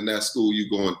people than that school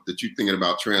that you're thinking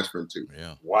about transferring to.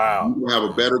 Yeah. Wow. You have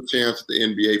a better chance at the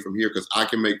NBA from here because I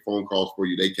can make phone calls for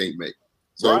you they can't make.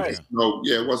 So right.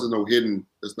 It wasn't no hidden.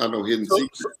 It's not no hidden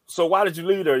secret. So why did you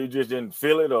leave there? You just didn't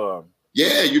feel it, or?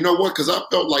 Yeah, you know what? Because I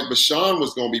felt like Bashan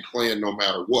was going to be playing no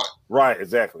matter what. Right.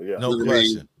 Exactly. Yeah. No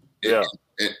question. In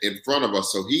front of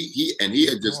us. So he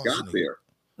had just got there.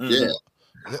 Mm-hmm. Yeah.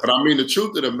 But I mean, the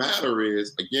truth of the matter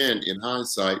is, again, in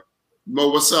hindsight,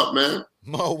 Mo, what's up, man?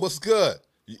 Mo, what's good?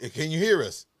 Can you hear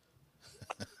us?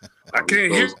 I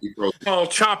can't hear you. All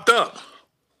chopped up.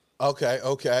 Okay.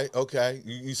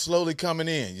 You slowly coming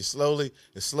in. It's slowly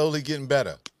getting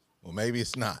better. Well, maybe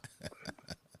it's not.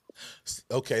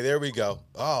 Okay, there we go.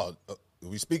 Oh,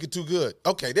 we speaking too good.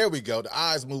 Okay, there we go. The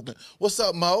eyes movement. What's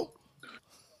up, Mo?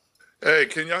 Hey,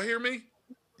 can y'all hear me?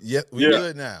 Yeah, we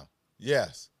good now.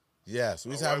 Yes. We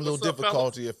was having a little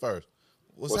difficulty at first.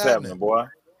 What's happening, boy?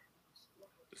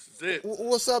 This is it.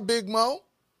 What's up, Big Mo?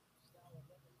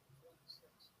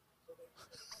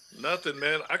 Nothing,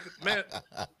 man.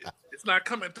 It's not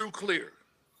coming through clear.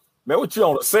 Man, what you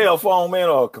on, a cell phone, man,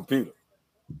 or a computer?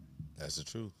 That's the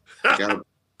truth.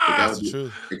 That's the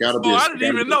truth. I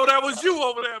didn't even know that was you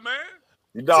over there, man.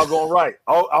 You doggone right.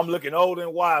 Oh, I'm looking older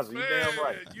and wiser. You damn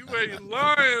right. You ain't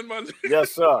lying, my nigga.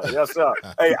 Yes, sir.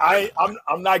 Hey,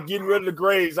 I'm not getting rid of the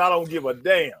grades. I don't give a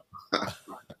damn. Yeah,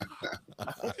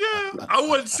 I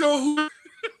wasn't sure who.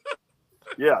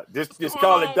 Yeah, just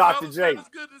call it Dr. J. It's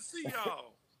good to see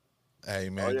y'all. Hey,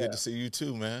 man, good to see you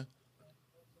too, man.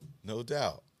 No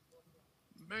doubt.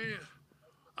 Man,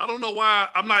 I don't know why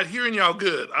I'm not hearing y'all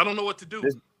good. I don't know what to do.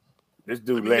 This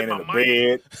dude laying in the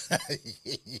bed.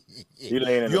 He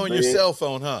laying in the bed. You on your cell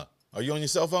phone, huh? Are you on your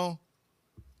cell phone?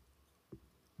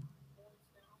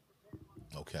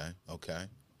 Okay.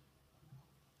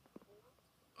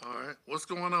 All right, what's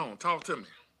going on? Talk to me.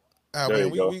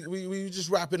 Man, we just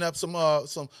wrapping up some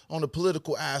on the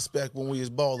political aspect when we was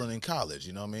balling in college.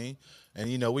 You know what I mean? And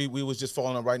we was just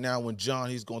following up right now when John,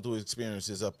 he's going through his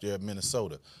experiences up there in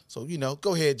Minnesota. So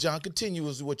go ahead, John. Continue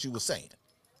with what you were saying.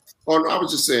 Oh, no, I was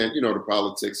just saying, the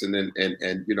politics, and then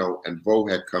and Vo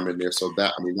had come in there. So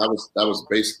that was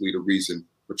basically the reason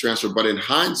for transfer. But in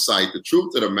hindsight, the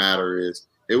truth of the matter is,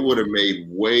 it would have made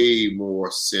way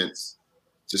more sense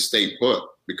to stay put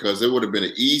because it would have been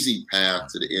an easy path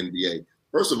to the NBA.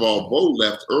 First of all, Vo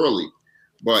left early,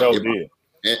 but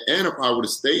if I would have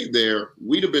stayed there,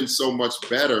 we'd have been so much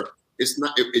better.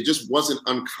 It just wasn't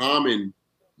uncommon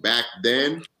back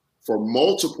then for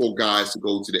multiple guys to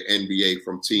go to the NBA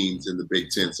from teams in the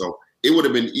Big Ten. So it would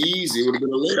have been easy. It would have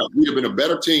been a layup. We'd have been a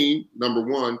better team, number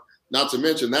one. Not to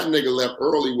mention that nigga left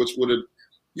early, which would have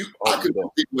I could do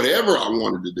whatever I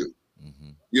wanted to do. Mm-hmm.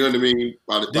 You know what I mean?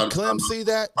 Did Clem see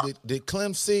that? Did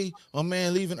Clem see my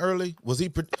man leaving early? Was he,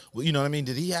 you know what I mean?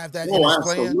 Did he have that in his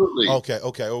absolutely. Plan?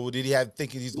 Okay. Or did he have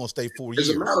thinking he's going to stay 4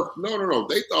 years? No.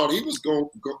 They thought he was going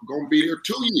to be there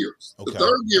 2 years. Okay. The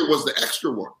third year was the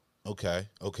extra one. Okay.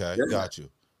 Yeah. Got you.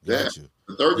 Got you.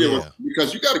 The third year was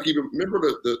because you got to keep it. Remember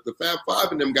the Fab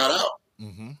Five and them got out.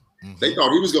 They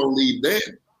thought he was going to leave then.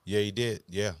 Yeah, he did.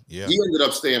 Yeah. He ended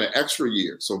up staying an extra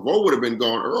year. So Vo would have been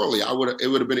gone early. It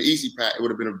would have been an easy path. It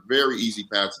would have been a very easy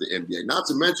path to the NBA. Not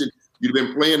to mention, you'd have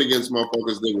been playing against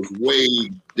motherfuckers that was way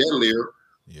deadlier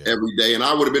every day, and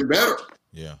I would have been better.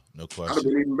 Yeah, no question. I'd have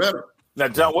been even better. Now,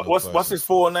 John, what's his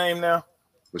full name now?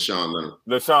 LaShawn Leonard.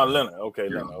 LaShawn Leonard. Okay,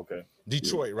 Leonard. Okay.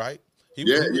 Detroit, right? He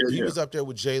was up there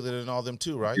with Jalen and all them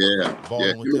too, right? Yeah,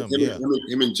 balling with them.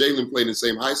 Him and Jalen played in the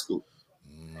same high school,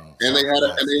 and they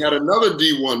had another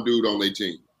D1 dude on their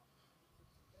team.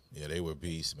 Yeah, they were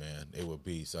beasts, man. They were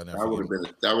beasts. That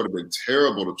would have been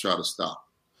terrible to try to stop.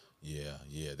 Yeah.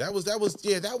 That was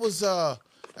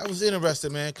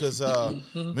interesting, man, because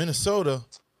Minnesota,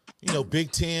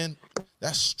 Big Ten,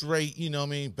 that's straight,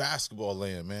 basketball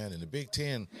land, man. And the Big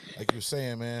Ten, like you were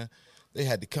saying, man, they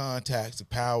had the contacts, the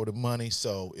power, the money.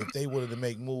 So if they wanted to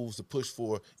make moves to push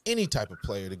for any type of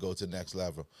player to go to the next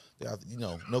level,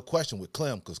 no question with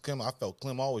Clem, because I felt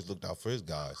Clem always looked out for his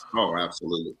guys. Oh,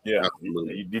 absolutely. Yeah,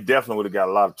 absolutely. You definitely would have got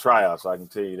a lot of tryouts, I can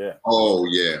tell you that. Oh,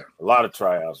 yeah. A lot of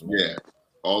tryouts, man. Yeah.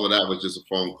 All of that was just a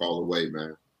phone call away,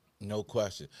 man. No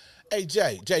question. Hey,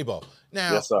 J-Bo,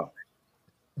 now, yes, sir.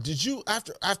 Did you,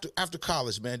 after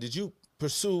college, man, did you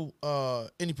pursue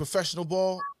any professional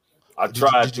ball? I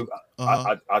tried to.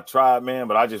 I tried, man,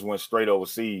 but I just went straight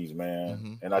overseas,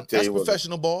 man. And I tell you what,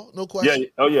 professional ball, no question. Yeah.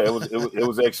 Oh yeah, it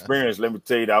was an experience. Let me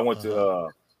tell you that. I went to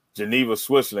Geneva,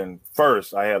 Switzerland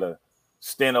first. I had a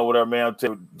stint over there, man.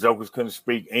 Jokers couldn't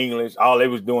speak English. All they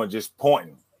was doing just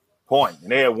pointing. And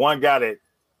they had one guy that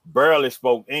barely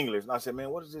spoke English. And I said, man,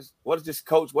 what is this? What is this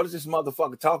coach? What is this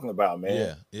motherfucker talking about,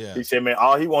 man? Yeah. He said, man,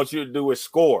 all he wants you to do is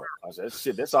score. I said,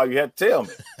 shit, that's all you had to tell me.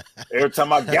 Every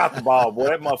time I got the ball, boy,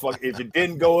 that motherfucker, if it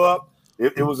didn't go up,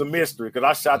 it was a mystery because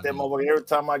I shot that motherfucker every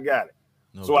time I got it.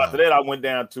 After that, I went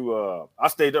down to, I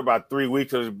stayed there about 3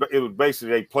 weeks because it was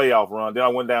basically a playoff run. Then I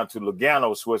went down to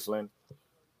Lugano, Switzerland,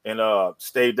 and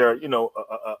stayed there,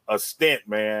 a stint,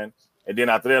 man. And then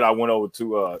after that, I went over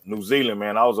to New Zealand,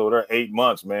 man. I was over there 8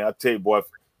 months, man. I tell you, boy,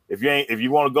 if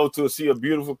you want to go to see a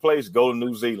beautiful place, go to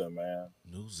New Zealand, man.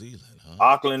 New Zealand, huh?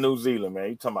 Auckland, New Zealand, man.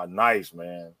 You talking about nice,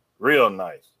 man. Real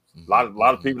nice. A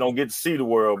lot of people don't get to see the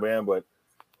world, man. But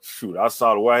shoot, I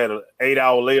saw the way I had an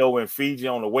 8-hour layover in Fiji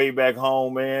on the way back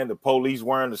home, man. The police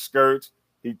wearing the skirts.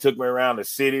 He took me around the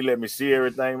city, let me see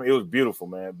everything. It was beautiful,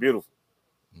 man. Beautiful.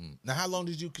 Now, how long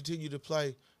did you continue to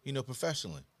play,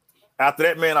 professionally? After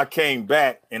that, man, I came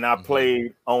back and I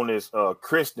played on this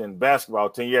Christian basketball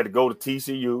team. You had to go to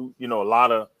TCU. A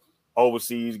lot of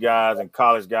overseas guys and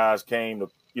college guys came to,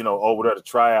 over there to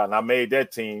try out. And I made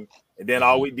that team. And then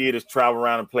all we did is travel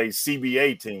around and play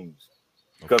CBA teams.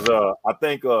 Because I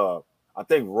think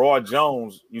Roy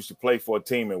Jones used to play for a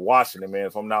team in Washington, man,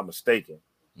 if I'm not mistaken.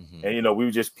 And, we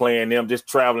were just playing them, just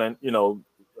traveling,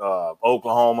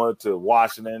 Oklahoma to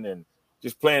Washington and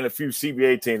just playing a few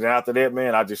CBA teams. And after that,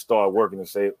 man, I just started working and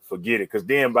say, forget it. Because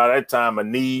then by that time, my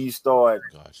knees started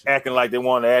acting like they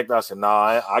wanted to act. I said,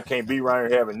 nah, I can't be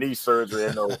around here having knee surgery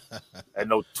at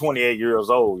no 28 years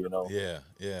old,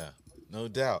 Yeah, no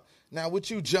doubt. Now,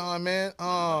 with you, John, man.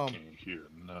 I can't hear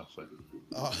nothing.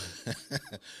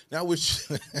 Now, with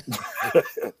you,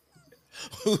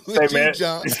 hey, man.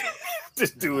 John.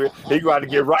 Just do it. He got to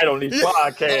get right on these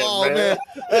podcasts, man.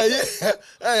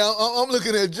 Hey, I'm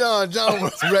looking at John. John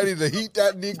was ready to heat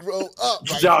that Negro up.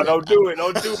 John, don't do it,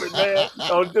 man.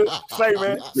 Don't do it.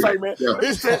 Say, man. Yeah.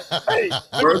 He said, hey,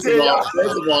 First of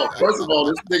all,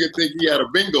 this nigga think he had a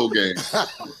bingo game.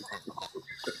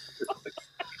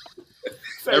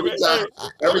 Every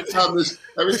time this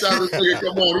nigga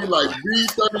come on, he like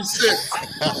B36.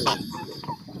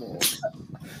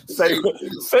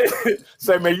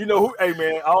 Say, man, you know who? Hey,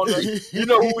 man, I don't know. You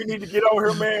know who we need to get on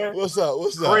here, man? What's up?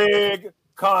 Craig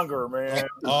Conger, man.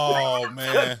 Oh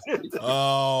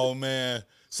man.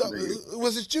 So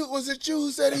was it you who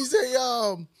said he's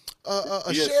a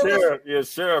sheriff? Yeah,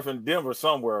 sheriff in Denver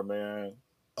somewhere, man.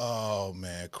 Oh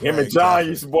man, him and John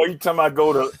used to, you talking about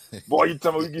we used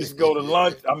to go to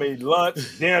lunch,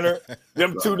 dinner.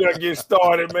 Them two that get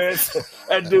started, man.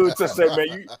 That dude just said,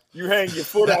 man, you hang your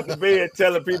foot out the bed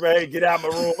telling people, hey, get out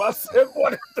of my room. I said,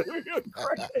 boy, that dude, you're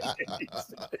crazy.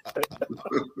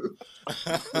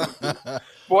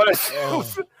 Boy,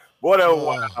 that was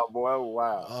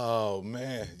wild. Oh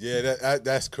man. Yeah,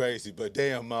 that's crazy. But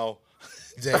damn, Mo.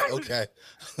 Okay.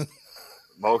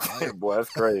 Okay, boy, that's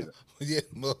crazy. Yeah,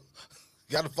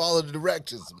 got to follow the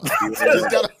directions. You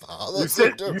just got to follow you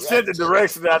sent the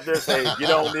directions out there saying, get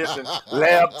on this and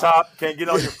laptop, can't get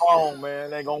on your phone,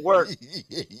 man. It ain't going to work.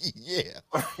 Yeah.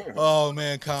 Oh,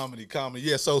 man, comedy.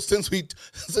 Yeah, so since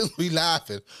we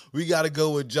laughing, we got to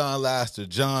go with Jon Laster.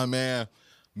 Jon, man,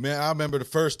 I remember the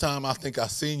first time I think I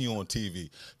seen you on TV. I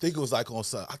think it was like on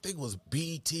some, I think it was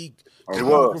BET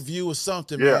Review or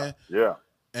something, man. Yeah.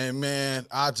 And, man,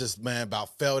 I just,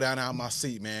 about fell down out of my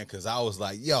seat, man, because I was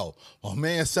like, yo, well,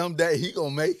 man, someday he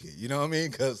going to make it. You know what I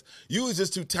mean? Because you was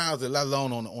just too talented, let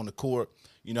alone on the court.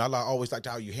 You know, I always liked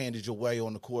how you handled your way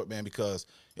on the court, man, because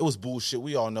it was bullshit.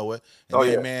 We all know it.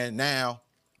 And man, now,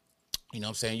 you know what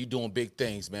I'm saying, you're doing big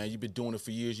things, man. You've been doing it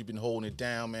for years. You've been holding it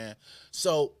down, man.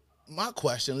 So my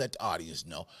question, let the audience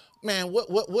know, man,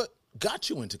 what got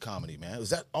you into comedy, man?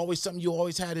 Was that always something you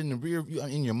always had in the rear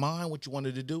in your mind, what you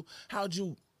wanted to do? How'd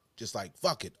you just like,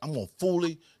 fuck it, I'm gonna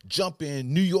fully jump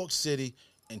in New York City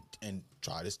and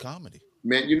try this comedy?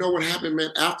 Man, you know what happened, man?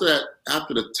 After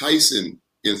the Tyson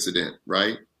incident,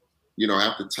 right? You know,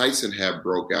 after Tyson had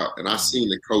broke out, and I seen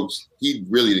the coach, he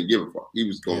really didn't give a fuck. He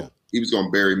was gonna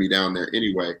bury me down there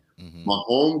anyway. My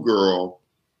homegirl,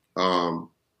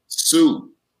 Sue.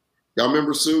 Y'all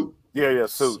remember Sue? Yeah,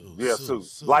 Sue.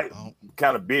 Sue. Like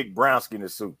kind of big brown skin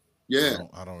suit. Yeah.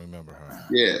 I don't remember her.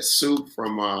 Yeah, Sue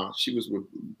from she was with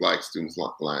Black Students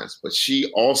Alliance, but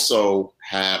she also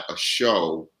had a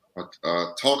show, a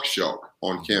talk show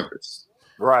on campus.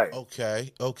 Right.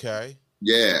 Okay.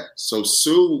 Yeah. So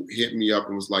Sue hit me up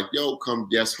and was like, yo, come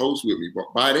guest host with me.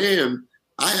 But by then,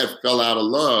 I had fell out of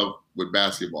love with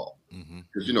basketball.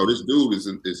 Because you know, this dude is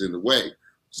in the way.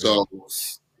 So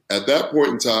at that point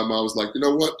in time, I was like, you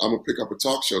know what? I'm gonna pick up a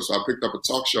talk show. So I picked up a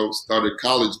talk show, started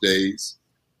College Days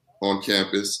on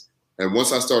campus. And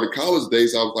once I started College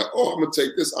Days, I was like, oh, I'm gonna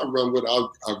take this. I'll run with it.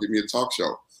 I'll give me a talk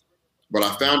show. But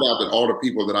I found out that all the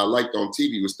people that I liked on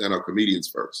TV were stand-up comedians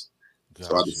first. Gotcha.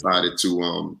 So I decided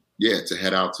to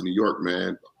head out to New York,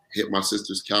 man. Hit my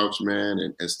sister's couch,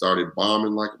 man, and started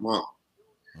bombing like a mom.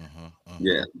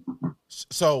 Yeah.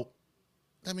 So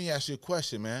let me ask you a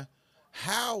question, man.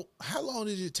 How long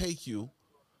did it take you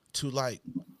to like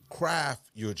craft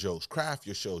your jokes, craft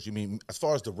your shows? You mean as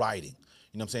far as the writing?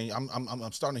 You know what I'm saying?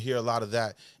 I'm starting to hear a lot of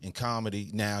that in comedy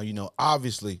now. You know,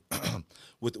 obviously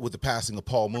with the passing of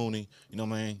Paul Mooney. You know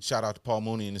what I mean? Shout out to Paul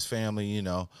Mooney and his family. You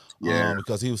know,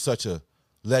 because he was such a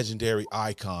legendary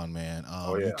icon, man.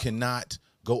 You cannot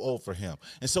go over him.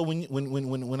 And so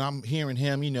when I'm hearing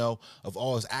him, you know, of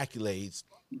all his accolades,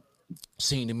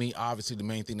 seeing to me, obviously the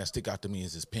main thing that stick out to me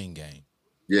is his pen game.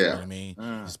 Yeah, you know what I mean,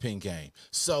 his pen game.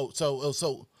 So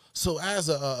as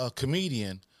a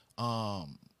comedian, how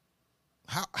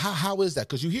is that?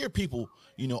 Because you hear people,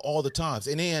 you know, all the times,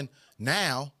 and then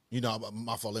now, you know,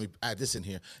 my fault. Let me add this in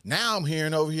here. Now I'm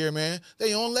hearing over here, man,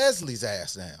 they on Leslie's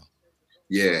ass now.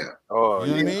 Yeah. Oh,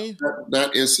 you know what I mean?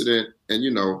 That incident, and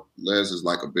you know, Les is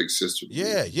like a big sister.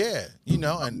 Yeah. You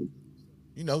know, and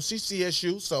you know, she's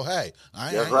CSU, so hey,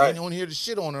 I ain't on here to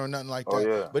shit on her or nothing like that.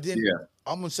 Yeah. But then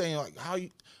I'm saying, like,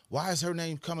 why is her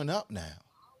name coming up now?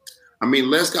 I mean,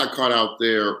 Les got caught out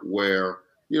there where,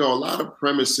 you know, a lot of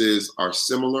premises are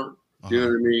similar. You know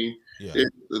what I mean? Yeah.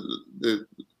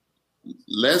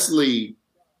 Leslie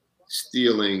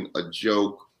stealing a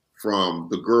joke from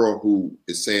the girl who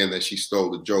is saying that she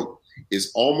stole the joke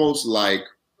is almost like,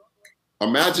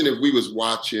 imagine if we was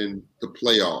watching the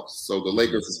playoffs. So the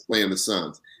Lakers is playing the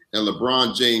Suns and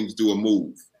LeBron James do a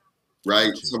move,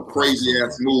 right? Some crazy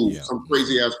ass move, some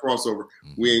crazy ass crossover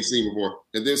we ain't seen before.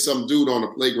 And then some dude on the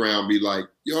playground be like,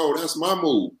 yo, that's my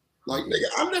move. Like, nigga,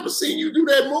 I've never seen you do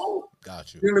that move.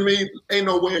 Got you. You know what I mean? Ain't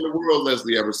no way in the world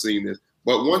Leslie ever seen this.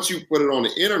 But once you put it on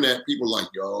the internet, people are like,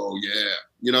 yo, yeah,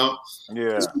 you know?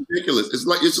 Yeah. It's ridiculous. It's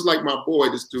just like my boy,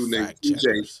 this dude named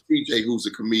TJ, who's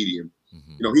a comedian.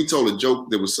 You know, he told a joke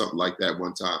that was something like that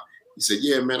one time. He said,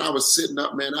 yeah, man, I was sitting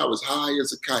up, man. I was high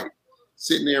as a kite.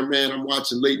 Sitting there, man, I'm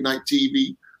watching late night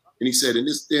TV. And he said, in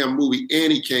this damn movie,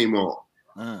 Annie came on.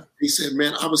 He said,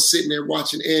 man, I was sitting there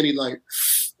watching Annie like,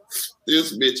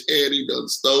 this bitch Annie done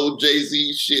stole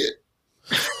Jay-Z's shit.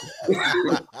 You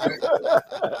know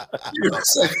what I'm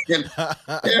saying?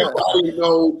 Everybody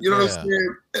know, you know what I'm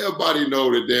saying? Everybody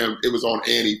know that damn it was on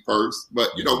Annie first. But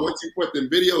you know, once you put them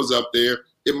videos up there,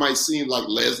 it might seem like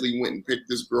Leslie went and picked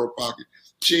this girl pocket.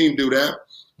 She didn't do that.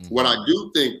 What I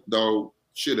do think though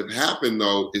should have happened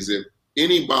though is if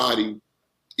anybody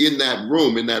in that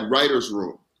room, in that writer's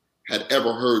room, had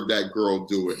ever heard that girl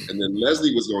do it, and then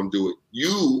Leslie was going to do it,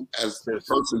 you as the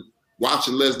person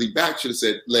watching Leslie back should have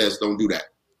said, Les, don't do that.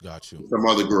 Got you. Some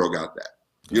other girl got that.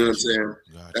 You know what I'm saying?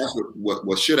 That's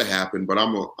what should have happened, but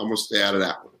I'm gonna stay out of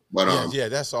that one. But yeah,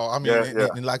 that's all. I mean,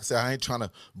 and like I said, I ain't trying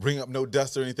to bring up no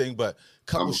dust or anything, but a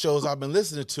couple shows I've been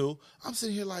listening to, I'm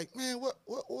sitting here like, man,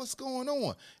 what's going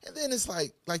on? And then it's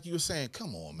like you were saying,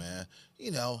 come on, man.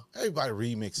 You know, everybody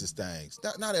remixes things.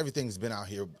 Not everything's been out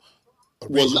here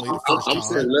originally the first time. I'm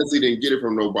saying Leslie didn't get it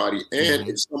from nobody. And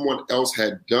if someone else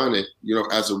had done it, you know,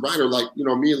 as a writer, like, you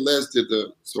know, me and Les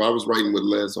so I was writing with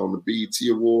Les on the BET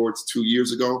Awards 2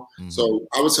 years ago. So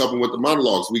I was helping with the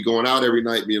monologues. We going out every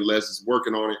night, me and Les is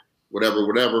working on it, whatever.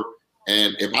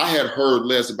 And if I had heard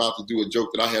Les about to do a joke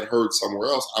that I had heard somewhere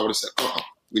else, I would have said,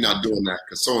 we're not doing that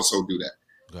because so-and-so do that.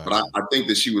 But I think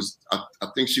that she was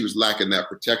lacking that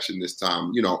protection this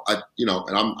time. You know, and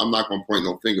I'm not going to point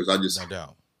no fingers. I just, no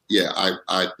doubt. Yeah,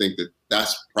 I think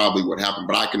that's probably what happened.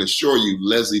 But I can assure you,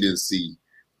 Leslie didn't see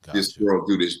this girl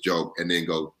do this joke and then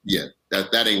go, yeah,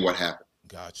 that ain't what happened.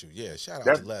 Got you. Yeah, shout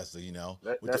out to Leslie, you know,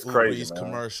 with that's the crazy,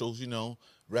 commercials, you know,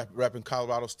 repping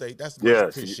Colorado State. That's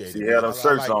appreciated. She had them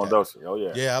shirts on, though. Oh,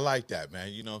 yeah. Yeah, I like that,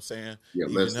 man. You know what I'm saying? Yeah,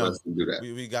 let's do that.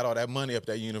 We got all that money up at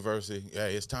that university. Yeah,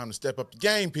 it's time to step up the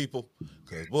game, people.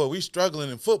 Because, boy, we struggling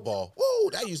in football. Whoa,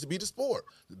 that used to be the sport.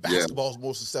 Basketball's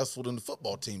more successful than the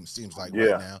football team, it seems like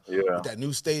right now. Yeah. With that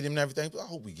new stadium and everything. But I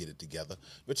hope we get it together.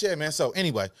 But, yeah, man, so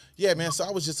anyway. Yeah, man, so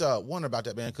I was just wondering about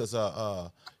that, man, because,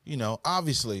 you know,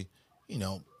 obviously, you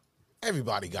know,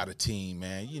 everybody got a team,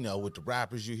 man. You know, with the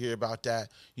rappers, you hear about that.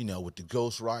 You know, with the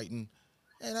ghostwriting.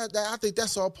 And I think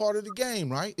that's all part of the game,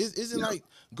 right? Isn't like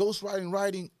ghostwriting,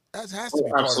 writing, that has to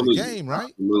be part of the game, right?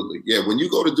 Absolutely. Yeah, when you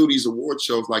go to do these award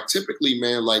shows, like typically,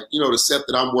 man, like, you know, the set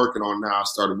that I'm working on now, I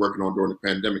started working on during the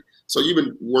pandemic. So you've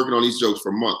been working on these jokes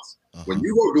for months. When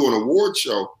you go do an award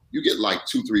show, you get like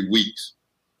 2-3 weeks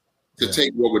to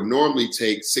take what would normally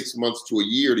take 6 months to a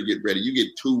year to get ready. You get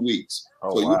 2 weeks.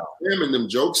 So you're cramming them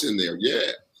jokes in there.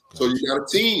 Yeah. So you got a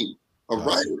team of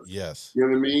writers. Yes. You know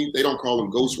what I mean? They don't call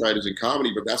them ghostwriters in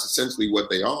comedy, but that's essentially what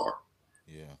they are.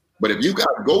 Yeah. But if you got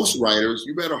ghostwriters,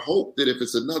 you better hope that if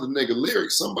it's another nigga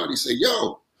lyric, somebody say,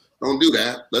 yo, don't do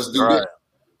that. Let's do that.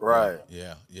 Right.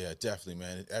 Yeah, definitely,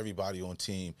 man. Everybody on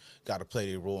team got to play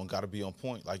their role and got to be on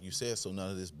point, like you said, so none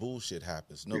of this bullshit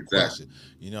happens. No question.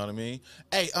 You know what I mean?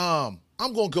 Hey, I'm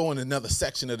going to go in another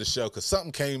section of the show because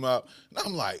something came up, and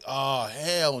I'm like, oh,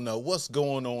 hell no, what's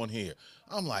going on here?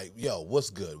 I'm like, yo,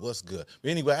 what's good? What's good? But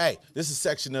anyway, hey, this is a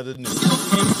section of the news.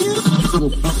 It's the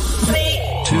news.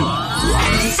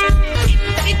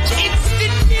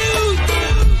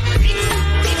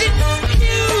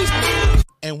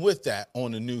 And with that,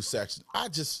 on the news section, I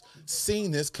just seen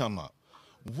this come up.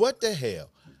 What the hell?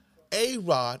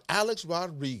 A-Rod, Alex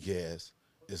Rodriguez,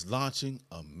 is launching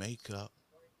a makeup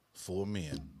for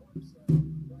men.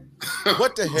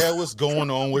 What the hell is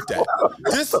going on with that?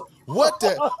 What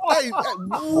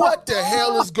the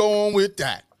hell is going on with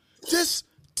that? This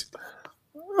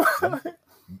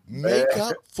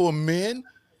makeup for men?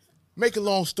 Make a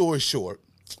long story short,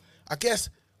 I guess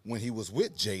when he was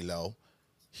with J-Lo,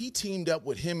 he teamed up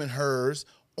with him and hers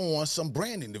on some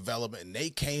branding development, and they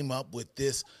came up with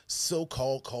this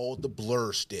called the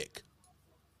Blur Stick.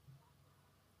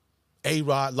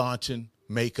 A-Rod launching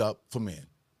makeup for men.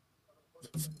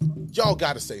 Y'all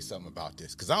got to say something about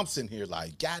this, because I'm sitting here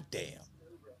like, goddamn.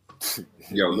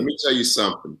 Yo, let me tell you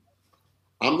something.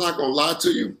 I'm not going to lie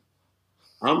to you.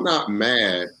 I'm not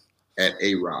mad at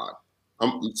A-Rod.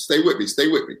 Stay with me.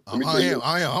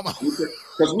 I am.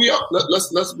 Because we are.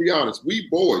 Let's be honest. We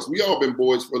boys. We all been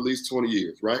boys for at least 20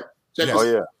 years, right?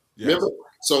 Yeah. Remember?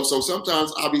 So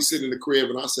sometimes I'll be sitting in the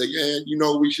crib and I say, yeah, you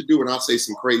know what we should do, and I'll say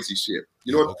some crazy shit.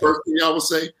 You know what the first thing y'all will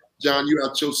say? John, you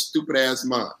out your stupid ass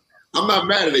mind. I'm not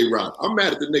mad at A-Rod. I'm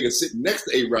mad at the nigga sitting next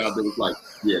to A-Rod that was like,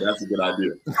 yeah, that's a good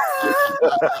idea.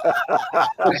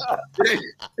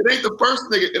 It ain't the first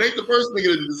nigga. It ain't the first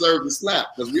nigga that deserves the slap,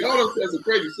 because we all know that's a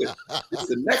crazy shit. It's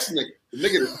the next nigga. The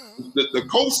nigga, the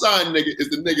co-sign nigga is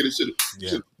the nigga that should.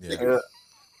 Yeah.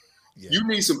 You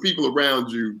need some people around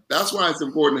you. That's why it's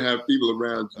important to have people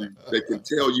around you that can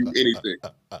tell you anything.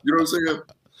 You know what I'm saying?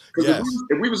 Because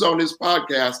if we was on this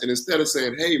podcast and instead of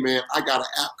saying, hey, man, I got an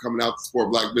app coming out to support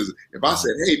Black business. If I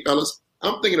said, hey, fellas,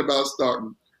 I'm thinking about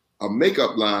starting a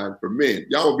makeup line for men,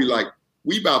 y'all would be like,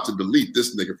 we about to delete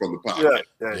this nigga from the podcast.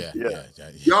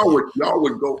 Y'all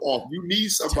would go off. You need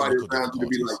somebody around you to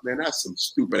be like, man, that's some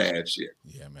stupid ass shit.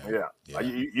 Yeah, man. Yeah.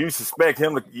 You expect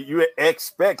him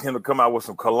to come out with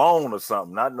some cologne or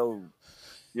something. Not no,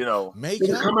 you know,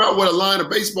 makeup. Come out with a line of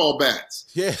baseball bats.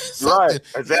 Yeah, right.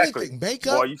 Exactly. Anything.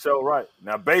 Makeup. Boy, you so right.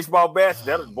 Now baseball bats,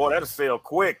 that'll sell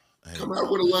quick. Come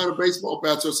out with a line of baseball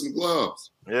bats or some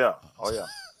gloves. Yeah. Oh yeah.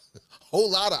 whole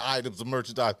lot of items of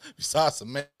merchandise besides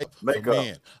some makeup for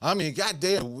men. I mean,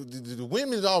 goddamn, the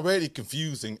women is already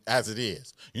confusing as it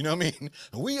is. You know what I mean?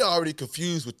 We already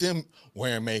confused with them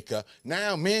wearing makeup.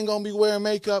 Now men gonna be wearing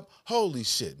makeup. Holy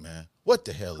shit, man! What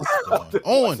the hell is going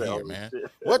on here, man?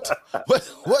 What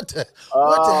the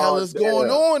hell is going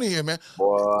on here, man?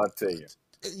 Boy, I tell you.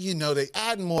 You know, they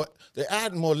adding more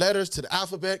letters to the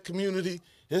alphabet community.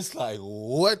 It's like,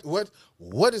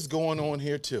 what is going on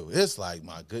here too? It's like,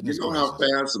 my goodness. You know how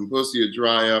fast some pussy will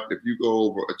dry up if you go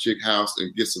over a chick house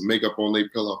and get some makeup on their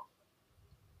pillow?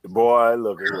 Boy,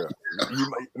 look at here. You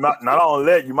not only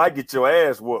that, you might get your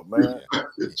ass whooped, man.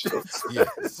 Yeah.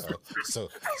 So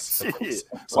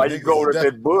why you go to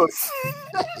that bush?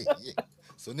 Yeah.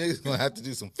 So niggas gonna have to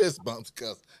do some fist bumps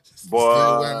because boy,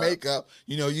 still wearing makeup.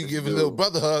 You know, you give a little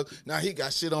brother hug. Now he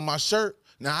got shit on my shirt.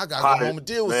 Now I gotta go home and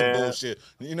deal with some bullshit.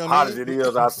 You know what I mean? Hot as it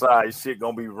is outside, your shit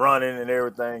gonna be running and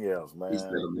everything else, man.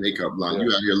 Instead of makeup line,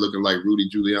 you out here looking like Rudy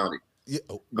Giuliani. Yeah.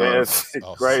 Man, it's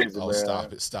crazy, man.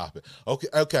 Stop it.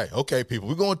 Okay, people.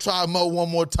 We're gonna try Mo one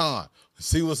more time.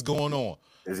 See what's going on.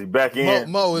 Is he back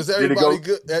in? Mo, is everybody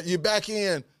good? You back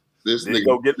in? This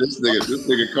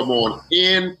nigga come on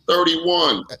in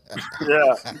 31.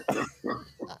 Yeah.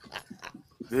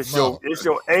 It's your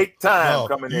 8th time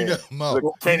coming in.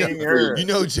 Mo, can't even hear. You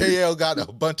know JL got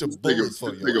a bunch of bullets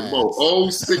for you. Nigga Mo,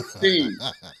 016.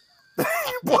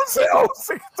 What's that?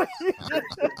 016.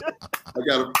 I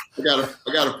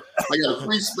got a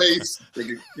free space.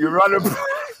 You running.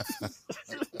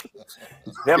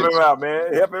 Help him out,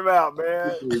 man. Help him out,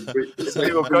 man. The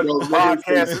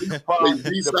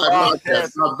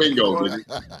podcast, not bingo.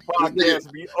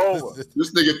 Podcast be over.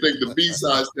 This nigga think the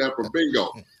B-side stand for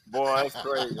bingo. Boy, that's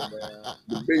crazy, man.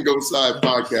 The bingo side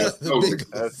podcast.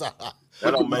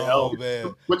 That don't make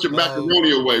man. Put your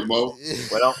macaroni away, Mo.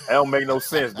 Well, that don't make no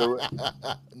sense, do it?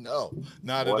 No,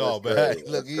 not at all. But hey,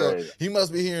 look, he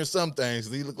must be hearing some things.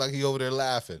 He look like he over there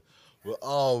laughing. Well,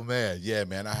 oh man, yeah,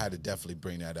 man. I had to definitely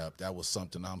bring that up. That was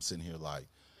something I'm sitting here like,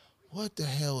 what the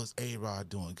hell is A-Rod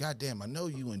doing? Goddamn, I know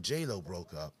you and J-Lo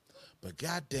broke up, but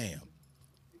goddamn.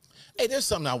 Hey, there's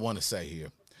something I want to say here.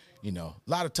 You know, a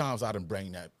lot of times I done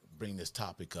bring this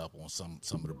topic up on some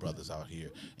of the brothers out here,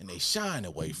 and they shine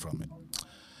away from it.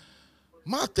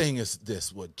 My thing is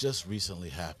this: what just recently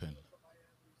happened.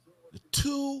 The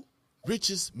two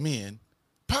richest men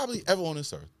probably ever on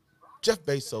this earth, Jeff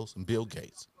Bezos and Bill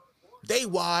Gates, they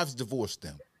wives divorced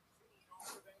them.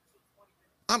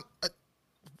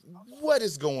 What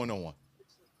is going on?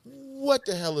 What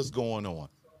the hell is going on?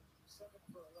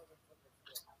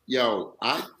 Yo,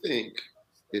 I think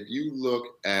if you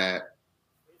look at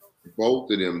both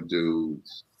of them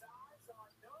dudes,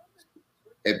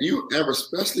 if you ever,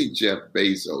 especially Jeff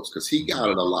Bezos, because he got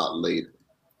it a lot later.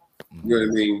 You know what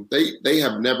I mean? They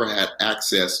have never had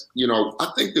access. You know,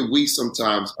 I think that we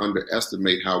sometimes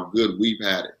underestimate how good we've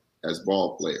had it as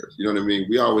ball players. You know what I mean?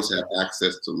 We always had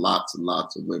access to lots and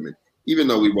lots of women, even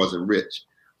though we wasn't rich.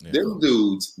 Yeah. Them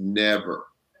dudes never.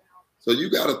 So you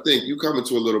got to think, you come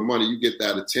into a little money, you get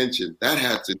that attention. They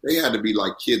had to be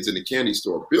like kids in a candy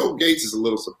store. Bill Gates is a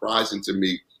little surprising to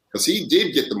me because he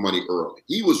did get the money early.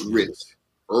 He was rich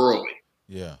early.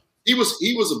 Yeah. He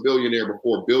was a billionaire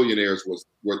before billionaires was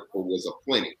a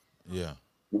plenty. Yeah.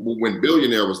 When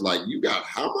billionaire was like, you got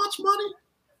how much money?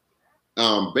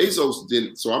 Bezos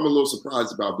didn't. So I'm a little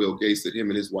surprised about Bill Gates that him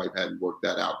and his wife hadn't worked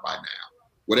that out by now,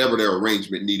 whatever their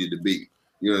arrangement needed to be.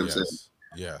 You know what I'm saying?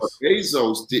 Yes. But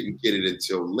Bezos didn't get it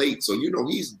until late. So, you know,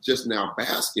 he's just now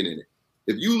basking in it.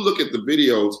 If you look at the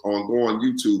videos go on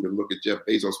YouTube and look at Jeff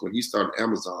Bezos when he started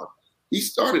Amazon,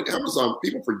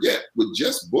 people forget, with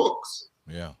just books.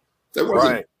 Yeah. There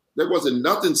wasn't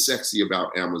nothing sexy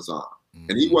about Amazon. Mm-hmm.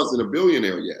 And he wasn't a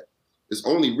billionaire yet. It's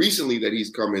only recently that he's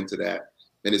come into that.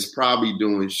 And it's probably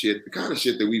doing shit, the kind of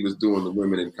shit that we was doing to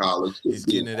women in college. He's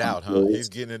getting it out, huh? He's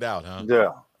getting it out, huh?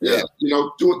 Yeah. Yeah, you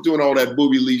know, doing all that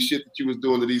booby lee shit that you was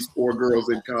doing to these poor girls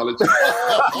in college.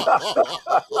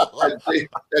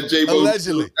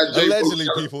 Allegedly,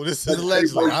 people. This is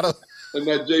allegedly. And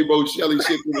that J-Bo Shelley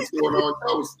shit that was going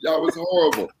on, y'all was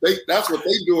horrible. That's what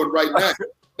they doing right now.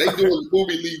 They doing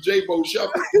booby lee J-Bo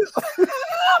shuffle.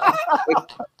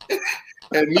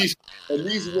 and these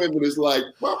women is like,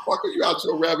 motherfucker, you out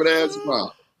your rabbit ass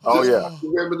mouth. Oh yeah. The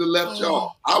women that left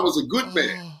y'all. I was a good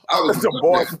man. I was a good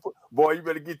man. Boy, you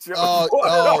better get your.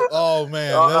 Oh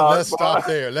man, let's stop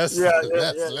there. Let's hey,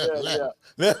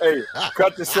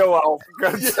 cut the show off.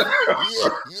 This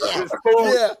fool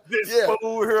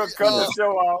here, cut the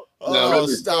show off. Oh,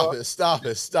 stop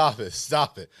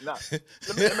it. Now,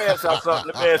 let me ask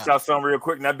y'all something. Real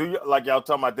quick. Now, do you, like y'all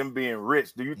talking about them being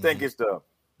rich? Do you think it's the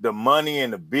the money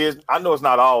in the business. I know it's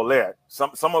not all that.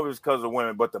 Some of it's because of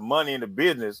women, but the money in the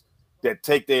business that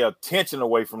take their attention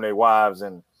away from their wives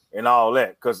and all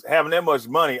that. Because having that much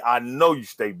money, I know you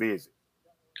stay busy.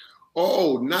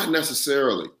 Oh, not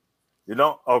necessarily. You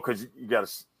know? Oh, because you got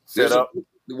to set up.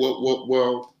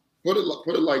 Well, put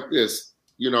it like this.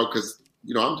 Because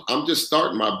I'm just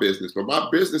starting my business, but my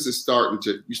business is starting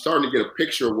to get a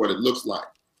picture of what it looks like.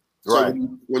 Right.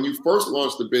 So when you first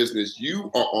launch the business, you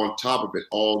are on top of it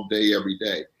all day, every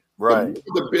day. Right. The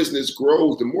more the business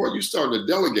grows, the more you start to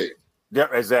delegate. Yeah,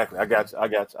 exactly. I got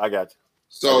you.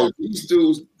 So these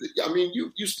dudes, I mean,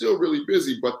 you're still really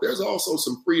busy, but there's also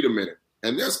some freedom in it.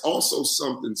 And there's also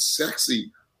something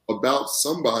sexy about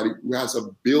somebody who has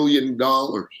 $1 billion.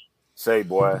 Say,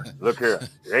 boy, look here.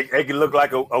 They can look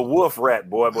like a wolf rat,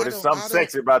 boy, but there's something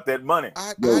sexy about that money.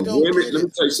 Let me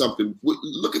tell you something.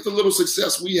 Look at the little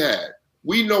success we had.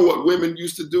 We know what women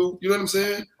used to do. You know what I'm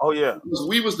saying? Oh, yeah. Because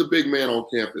we was the big man on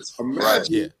campus.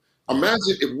 Imagine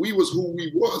if we was who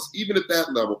we was, even at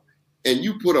that level, and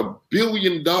you put $1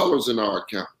 billion in our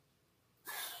account.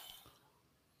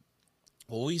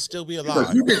 Will we still be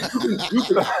alive? You can,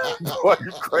 boy,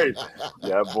 you crazy.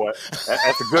 Yeah, boy.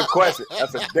 That's a good question.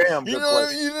 That's a damn good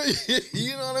question.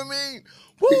 You know what I mean?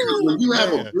 Because when you have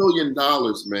 $1 billion,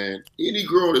 man, any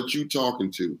girl that you talking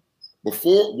to,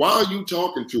 while you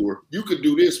talking to her, you could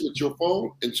do this with your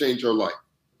phone and change her life.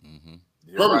 Mm-hmm.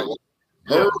 Permanently.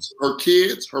 Right. Her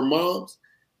kids, her moms.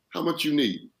 How much you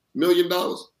need? $1 million?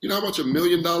 You know how much $1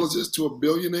 million is to a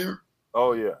billionaire?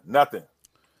 Oh, yeah. Nothing.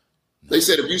 They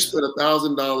said if you spend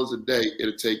 $1,000 a day,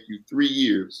 it'll take you 3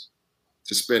 years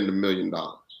to spend $1 million,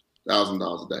 $1,000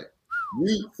 a day.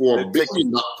 For $1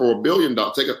 billion,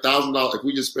 take $1,000. If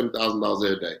we just spend $1,000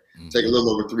 every day, take a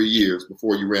little over 3 years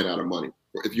before you ran out of money.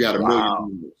 If you had $1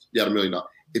 million, you had $1 million.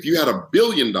 If you had $1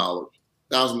 billion, $1,000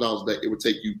 a day, it would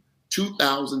take you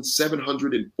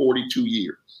 2,742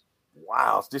 years.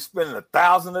 Wow, just spending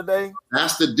 $1,000 a day?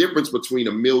 That's the difference between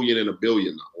 $1 million and $1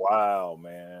 billion. Wow,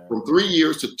 man. From 3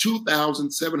 years to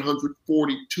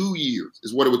 2,742 years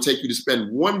is what it would take you to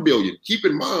spend $1 billion. Keep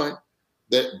in mind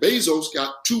that Bezos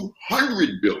got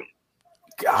 200 billion.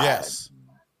 God. Yes.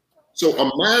 So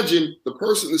imagine the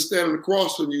person that's standing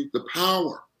across from you, the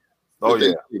power. Oh,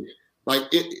 yeah.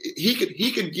 He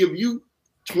could give you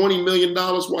 $20 million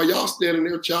while y'all standing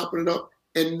there chopping it up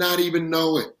and not even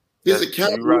know it. His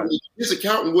accountant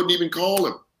wouldn't even call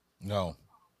him. No.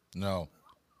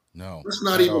 It's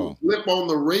not even a blip on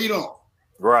the radar.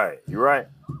 Right. You're right.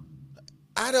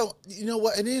 You know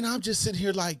what? And then I'm just sitting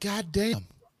here like, God damn,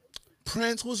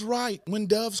 Prince was right when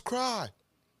doves cry.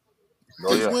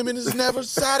 These women is never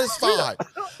satisfied.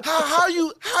 How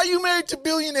you married to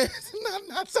billionaires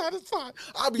not satisfied?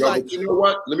 I'll be like, but you know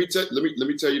what? Let me tell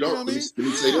you though. Let me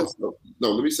say this though.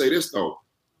 No, let me say this though,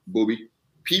 Booby.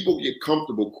 People get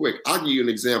comfortable quick. I'll give you an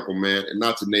example, man, and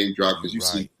not to name drop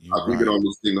because we've been on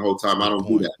this thing the whole time. I don't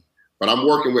do that. But I'm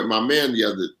working with my man the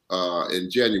other in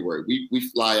January. We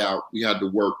fly out. We had to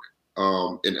work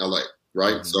in LA,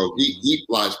 right? Mm-hmm. So he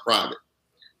flies private.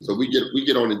 So we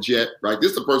get on a jet, right?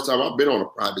 This is the first time I've been on a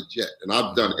private jet, and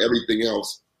I've done everything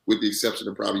else with the exception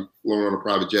of probably flown on a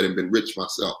private jet and been rich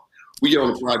myself. We get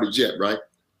on a private jet, right?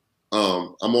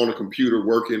 I'm on a computer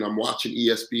working. I'm watching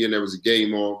ESPN. There was a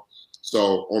game on.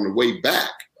 So on the way back,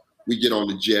 we get on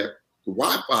the jet. The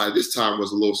Wi-Fi this time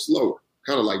was a little slower,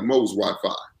 kind of like Mo's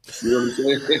Wi-Fi. You know what I'm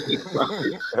saying?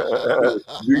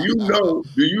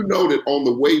 Do you know that on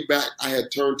the way back, I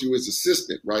had turned to his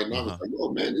assistant, right? And I was like,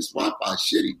 oh man, this Wi-Fi is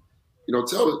shitty. You know,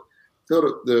 tell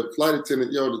the flight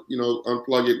attendant,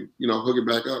 unplug it, hook it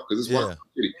back up because this Wi-Fi is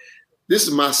shitty. This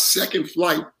is my second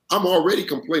flight. I'm already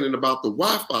complaining about the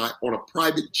Wi-Fi on a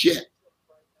private jet.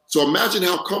 So imagine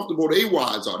how comfortable they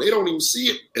wives are. They don't even see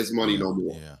it as money no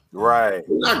more. Yeah. Right.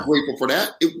 They're not grateful for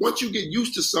that. Once you get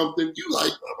used to something, you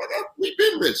like, oh my God, we've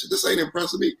been rich. This ain't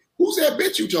impressing me. Who's that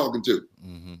bitch you talking to?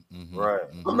 Right.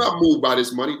 I'm not moved by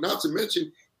this money. Not to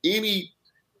mention any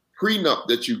prenup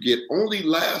that you get only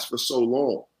lasts for so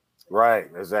long. Right,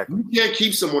 exactly. You can't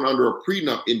keep someone under a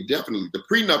prenup indefinitely. The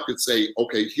prenup could say,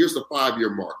 okay, here's the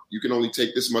 5-year mark. You can only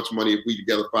take this much money if we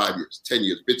together 5 years, 10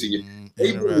 years, 15 years.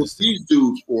 They've been with these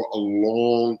dudes for a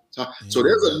long time. So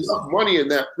there's enough money in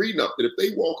that prenup that if they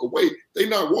walk away, they're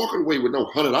not walking away with no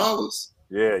 $100.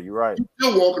 Yeah, you're right. You're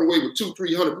still walking away with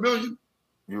 $200-300 million.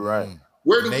 You're right.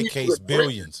 Where do in that case,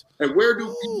 billions. And where do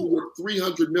people with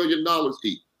 $300 million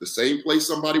eat? The same place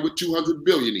somebody with $200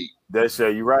 billion eat. That's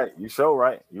you're right. You so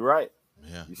right. You're right.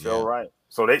 Yeah. You so right.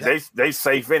 So they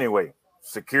safe anyway.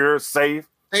 Secure, safe.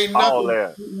 Ain't all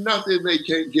there. Nothing they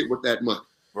can't get with that money.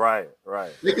 Right.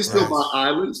 They can still buy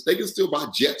islands. They can still buy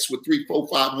jets with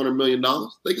 $300-500 million.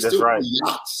 They can still buy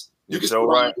yachts. You can still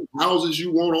buy houses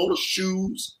you want, all the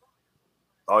shoes.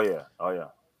 Oh yeah.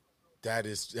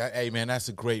 Hey man, that's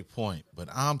a great point. But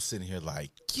I'm sitting here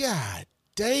like, God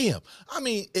damn. I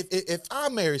mean, if I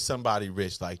marry somebody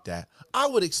rich like that, I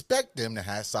would expect them to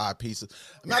have side pieces.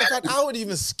 Matter of fact, I would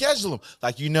even schedule them.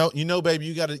 Like, you know, baby,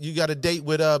 you got a date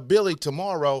with Billy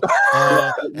tomorrow.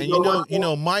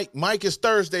 And Mike is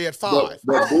Thursday at 5.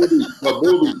 But Booby,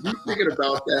 you thinking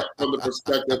about that from the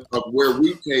perspective of where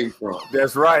we came from.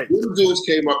 That's right. Them dudes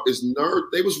came up as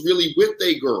nerds. They was really with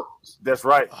they girls. That's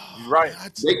right. You're right.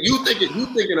 You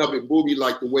thinking of it, Booby,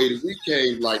 like the way that we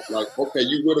came, like okay,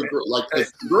 you with a girl, like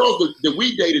girls that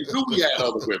we dated knew we had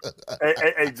other women.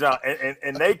 Hey, John,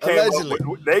 and they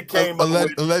came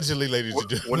allegedly, ladies and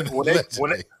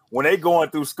gentlemen. When they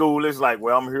going through school, it's like,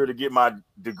 well, I'm here to get my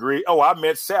degree. Oh, I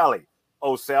met Sally.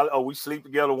 Oh, Sally. Oh, we sleep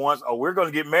together once. Oh, we're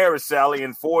gonna get married, Sally,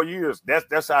 in 4 years.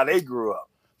 That's how they grew up.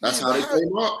 That's how they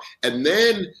came up, and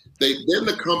then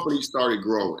the company started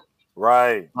growing.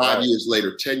 Right. 5 years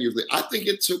later, 10 years later. I think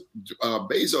it took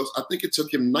Bezos. I think it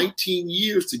took him 19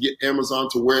 years to get Amazon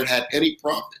to where it had any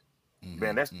profit.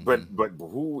 Man, that's but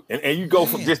who and you go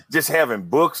from just having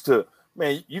books to,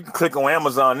 man, you can click on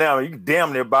Amazon now and you can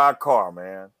damn near buy a car,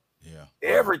 man. Yeah.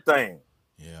 Everything.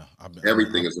 Yeah.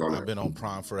 Everything is on. I've been on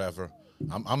Prime forever.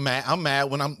 I'm mad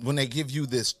when they give you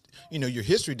this, your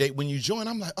history date when you join.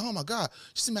 I'm like, oh my God,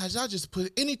 just imagine I just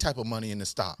put any type of money in the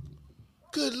stock.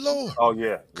 Good Lord. Oh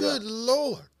yeah. Good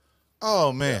Lord.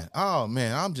 Oh man. Oh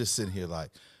man. I'm just sitting here like,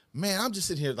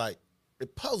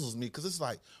 it puzzles me because it's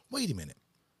like, wait a minute.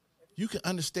 You can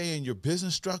understand your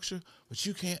business structure, but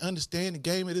you can't understand the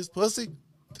game of this pussy.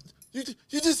 You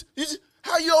just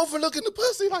how you overlooking the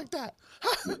pussy like that?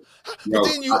 But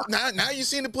then now you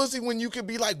seen the pussy when you could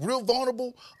be like real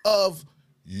vulnerable of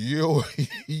your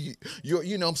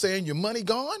what I'm saying, your money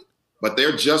gone. But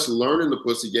they're just learning the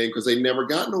pussy game because they never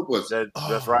got no pussy.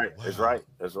 That's right. Wow.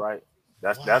 That's right.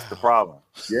 That's the problem.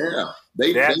 Yeah.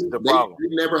 They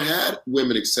never had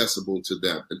women accessible to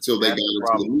them until they got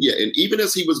into the media. And even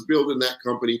as he was building that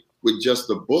company with just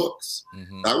the books,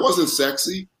 that wasn't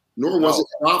sexy, nor was it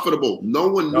profitable. No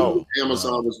one knew what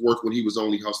Amazon was worth when he was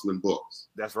only hustling books.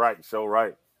 That's right. So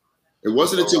right. It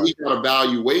wasn't until he got a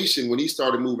valuation when he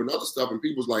started moving other stuff and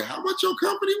people was like, how much your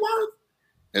company worth?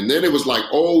 And then it was like,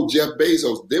 oh, Jeff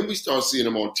Bezos. Then we start seeing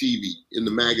him on TV, in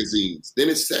the magazines. Then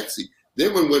it's sexy.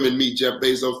 Then when women meet Jeff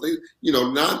Bezos, they,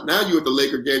 now you at the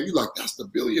Laker game, you're like, that's the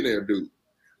billionaire dude.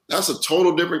 That's a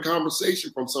total different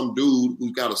conversation from some dude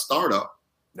who's got a startup.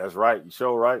 That's right. You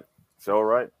sure right.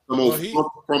 Some old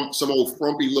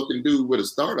frumpy looking dude with a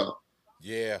startup.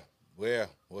 Yeah.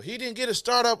 Well, he didn't get a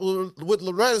startup with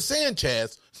Loretta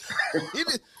Sanchez. he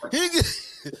didn't get.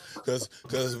 Because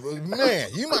man,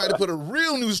 you might have put a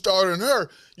real new starter in her.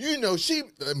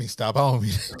 Let me stop. I don't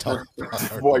mean to talk about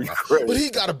her. Boy, you crazy. But he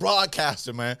got a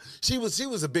broadcaster, man. She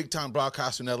was a big time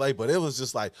broadcaster in LA, but it was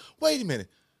just like, wait a minute.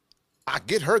 I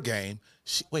get her game.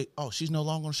 She's no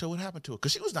longer on the show. What happened to her?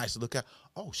 Because she was nice to look at.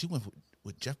 Oh, she went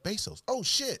with Jeff Bezos. Oh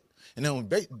shit. And then when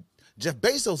Jeff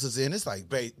Bezos is in, it's like,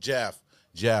 Jeff,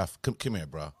 come here,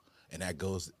 bro. And it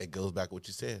goes back to what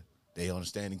you said. They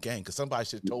understand the game because somebody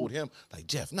should have told him, like,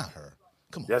 Jeff, not her.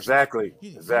 Come on. Exactly.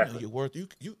 Exactly. You're worth. You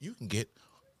can get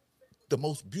the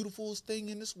most beautiful thing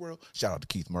in this world. Shout out to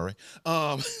Keith Murray.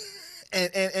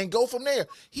 And go from there.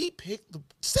 He picked the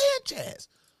Sanchez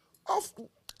off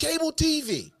cable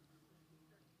TV.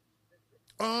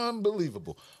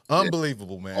 Unbelievable,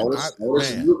 man. All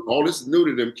this new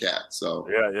to them cats. So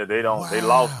yeah, they don't. Wow. They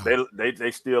lost.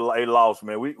 They lost,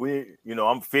 man. We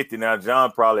I'm 50 now.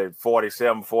 John probably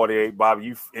 47, 48. Bobby,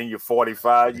 you in your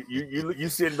 45. You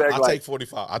sitting back. I'll take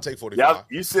 45. Yeah,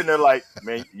 you sitting there like,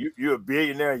 man, you're a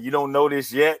billionaire. You don't know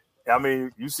this yet. I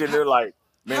mean, you sitting there like,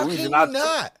 man, we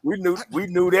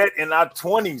knew that in our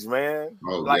 20s, man.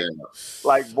 Oh,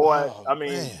 like boy, I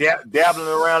mean, dabbling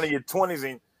around in your 20s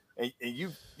and you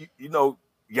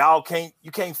y'all can't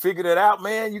figure that out,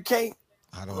 man. You can't.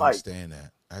 I don't understand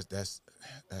that. That's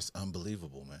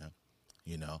unbelievable, man.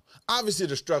 Obviously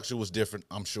the structure was different,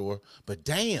 I'm sure, but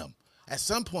damn, at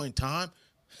some point in time,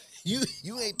 you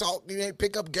ain't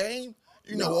pick up game.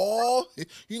 All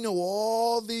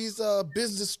these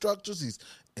business structures,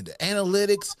 and the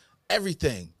analytics,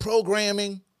 everything,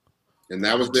 programming, and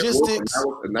that was logistics.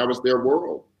 That was their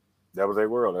world. That was their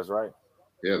world. That's right.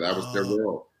 Yeah, that was their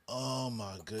world. Oh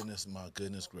my goodness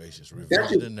gracious!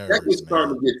 Tech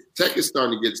is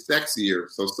starting to get sexier.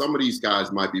 So some of these guys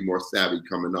might be more savvy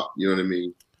coming up. You know what I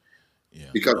mean? Yeah.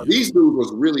 Because these dudes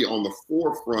was really on the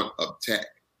forefront of tech.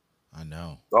 I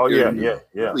know. Oh yeah.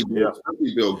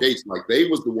 Especially Bill Gates, like they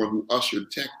was the one who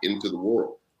ushered tech into the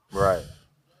world. Right.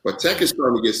 But tech is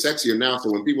starting to get sexier now.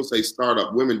 So when people say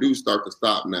startup, women do start to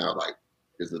stop now. Like,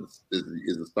 is a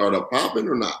startup popping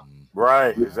or not?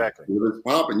 Right. Exactly. If it's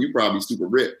popping, you probably super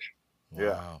rich. Wow.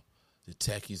 Yeah. The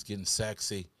techies getting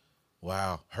sexy.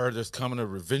 Wow. Heard there's coming a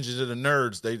Revenge of the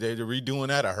Nerds. They're redoing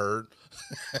that, I heard.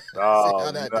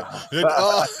 Oh,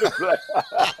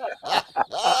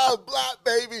 Blap,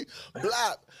 baby.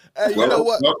 Blap. Hey, you know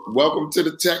what? Welcome to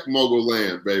the tech mogul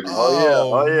land, baby.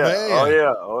 Oh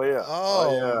yeah.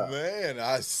 Oh man.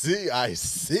 I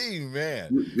see,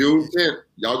 man. June 10th.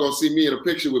 Y'all gonna see me in a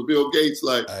picture with Bill Gates,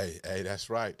 like, hey, that's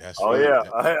right. That's oh right. yeah.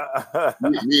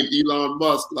 me and Elon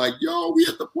Musk, like, yo, we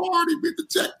at the party, we at the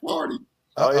tech party.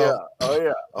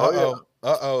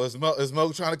 Is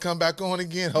Mo trying to come back on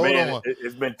again? Hold on.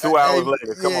 It's been 2 hours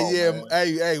later. Come on. Man.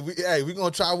 Hey, we're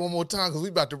gonna try one more time because we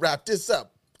about to wrap this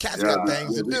up. Cats got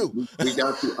things to do. We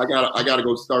got to. I gotta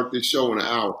go start this show in an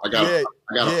hour. I got a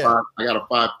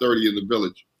 5:30 in the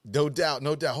Village. No doubt.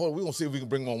 Hold on, we're gonna see if we can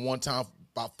bring him on one time.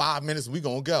 About 5 minutes, we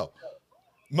gonna go.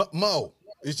 Mo,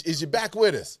 is you back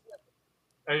with us?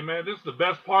 Hey man, this is the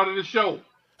best part of the show.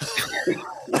 He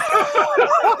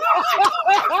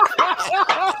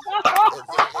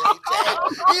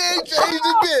ain't changed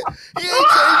a bit.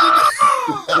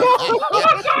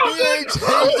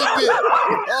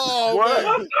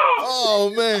 Oh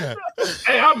man.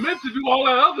 Hey, I meant to do all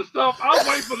that other stuff. I was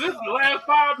waiting for this the last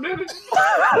 5 minutes.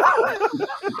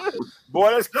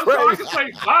 Boy, that's Just so I crazy. can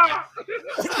say bye.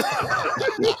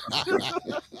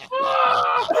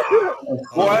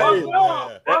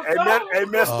 They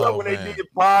messed up when they did the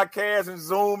podcast and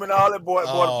Zoom and all that. Boy,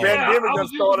 the pandemic done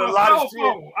started a lot of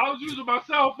shit. I was using my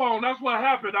cell phone. That's what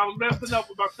happened. I was messing up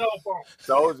with my cell phone.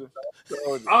 Told you.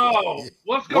 Oh,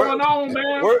 what's going on,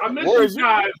 man? I miss you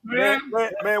guys, man.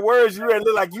 Man, where is you at?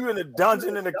 Look like you in a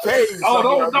dungeon in a cave.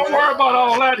 Oh, don't worry about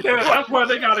all that. That's why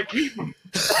they got to keep me.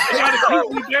 They got to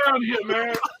keep me down here,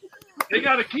 man. They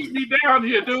got to keep me down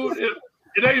here, dude.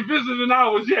 It ain't visiting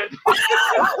hours yet.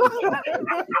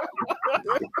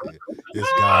 This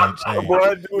guy ain't changed.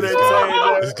 Boy, dude,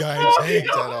 This guy ain't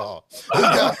changed at all.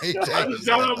 I just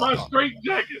got out my straight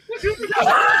jacket.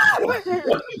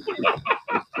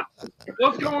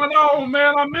 What's going on,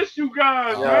 man? I miss you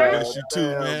guys, man. I miss you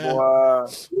too, man.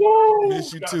 Woo,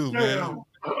 Miss you too, man.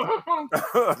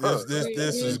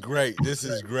 This is great. This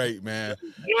is great, man.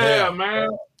 Yeah, man.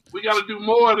 We got to do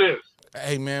more of this.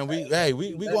 Hey man, we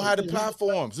gonna have the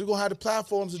platforms. We gonna have the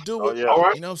platforms to do it. yeah. All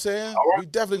right. You know what I'm saying? All right. We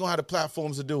definitely gonna have the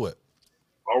platforms to do it.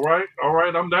 All right,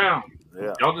 I'm down.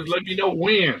 Yeah. Y'all just let me know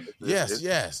when. Yes.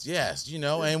 You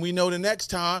know, and we know the next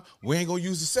time we ain't gonna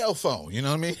use the cell phone. You know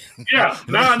what I mean? Yeah.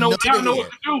 Now I know what to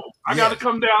do. I got to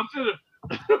come down to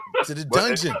the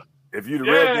dungeon. If you'd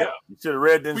have you should have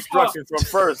read the instructions from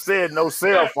first. Said no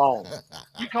cell phone.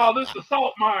 We call this the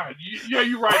salt mine. Yeah,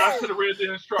 you're right. I should have read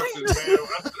the instructions, man.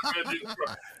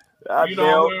 You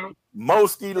know, man.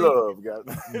 Mosky love, guys.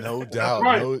 No doubt.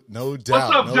 Right. No doubt.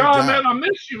 What's up, John, man? I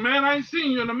miss you, man. I ain't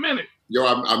seen you in a minute. Yo,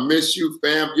 I miss you,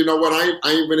 fam. You know what? I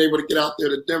ain't been able to get out there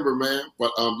to Denver, man.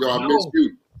 But I miss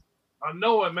you. I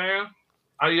know it, man.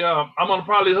 I'm gonna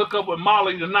probably hook up with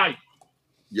Molly tonight.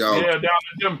 Yo. Yeah, down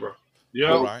in Denver.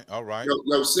 Yeah. All right.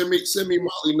 Yo, send me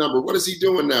Molly number. What is he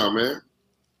doing now, man?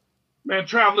 Man,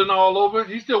 traveling all over.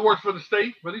 He still works for the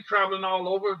state, but he's traveling all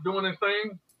over doing his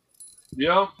thing.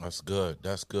 Yeah. That's good,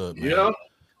 man. Yeah.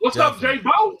 What's up, J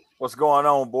Bo? What's going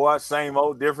on, boy? Same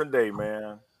old, different day, man.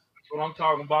 That's what I'm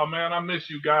talking about, man. I miss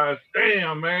you guys.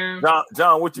 Damn, man.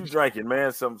 John, what you drinking,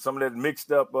 man? Some of that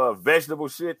mixed up vegetable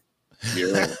shit.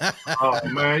 Yeah. Oh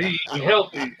man, he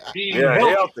healthy.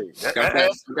 Healthy.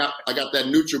 I got that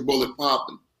NutriBullet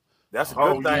popping. That's a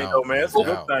good thing, though, man. That's a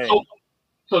good thing.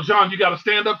 So, John, you got to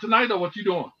stand up tonight, or what you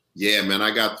doing? Yeah, man.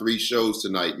 I got 3 shows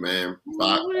tonight, man.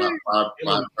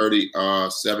 5:30,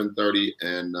 7:30,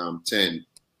 and 10.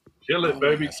 Kill it,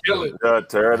 baby. Kill it.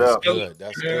 Tear it up.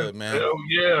 That's good, man. Hell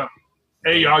yeah.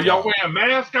 Hey, are y'all wearing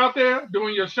masks out there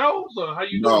doing your shows, or how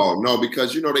you doing? No,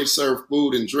 because they serve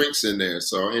food and drinks in there,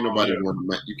 so ain't nobody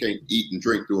you can't eat and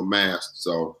drink through a mask.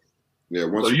 So yeah,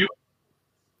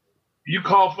 you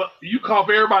cough,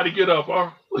 everybody get up, huh?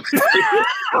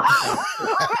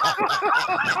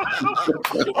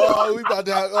 Oh, we about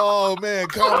to have, oh man,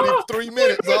 comedy for 3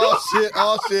 minutes.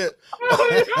 Oh shit.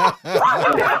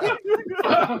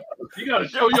 You gotta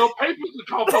show your papers to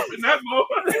cough up in that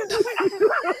moment.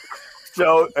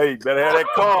 So, hey, better have that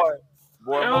card.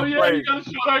 Boy, hell yeah, you gotta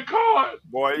show that card.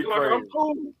 Boy, you crazy. I'm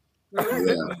cool.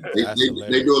 Yeah,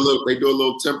 they do a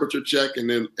little temperature check and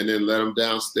then let them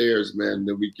downstairs, man.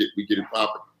 Then we get it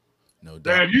popping. No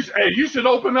doubt. Damn, you should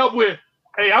open up with,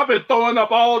 hey, I've been throwing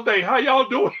up all day. How y'all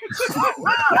doing?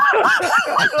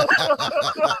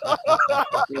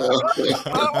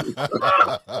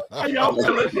 Hey, y'all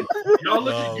looking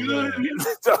good.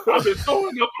 I've been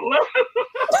throwing up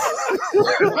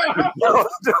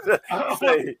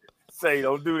 11. Say,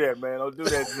 don't do that, man. Don't do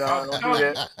that, John. Don't do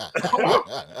that.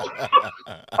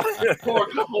 Pour a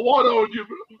cup of water on you.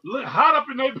 Look hot up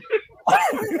in that bitch.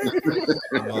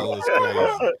 Oh, it's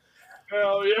crazy.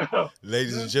 Hell yeah.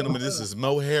 Ladies and gentlemen, this is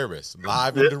Mo Harris,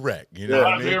 live and direct. You know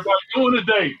what I mean? Everybody doing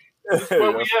today. This is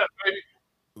where we at, baby.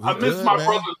 I miss my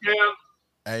brothers, man.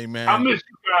 Hey, man. I miss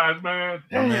you guys, man.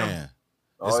 Damn. Man.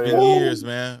 It's been years,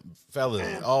 man.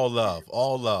 Fellas, all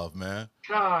love, man.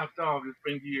 God, dog, it's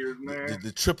been years, man.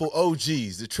 The triple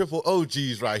OGs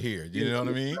right here. You know what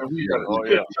I mean?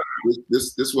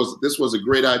 This was a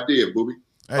great idea, Booby.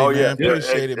 Hey, man,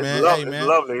 appreciate it, man. Hey, man. It's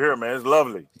lovely here, man. It's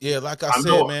lovely. Yeah, like I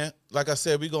said, man. Like I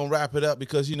said, we're going to wrap it up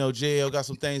because, you know, JL got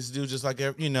some things to do just like,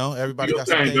 you know, everybody got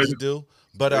some things to do.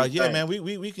 But, yeah, man,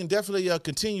 we can definitely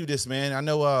continue this, man. I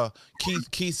know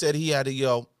Keith said he had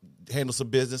to, handle some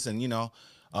business and, you know,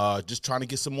 just trying to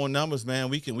get some more numbers, man.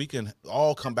 We can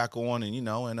all come back on and, you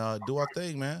know, and do our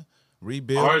thing, man.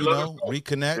 Rebuild, right, you know,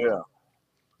 reconnect. Yeah.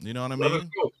 You know what I mean?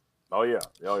 Oh yeah.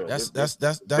 That's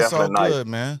all nice. good,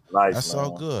 man. Nice, that's man.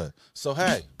 all good. So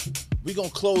hey, we gonna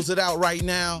close it out right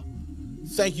now.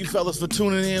 Thank you, fellas, for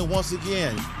tuning in once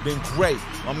again. Been great.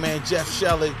 My man Jeff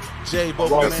Shelley, J-Bo,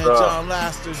 my man Jon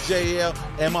Laster, JL,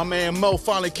 and my man Mo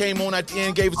finally came on at the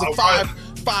end, gave us a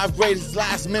five greatest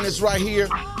last minutes right here.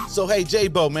 So hey,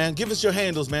 J-Bo, man, give us your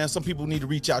handles, man. Some people need to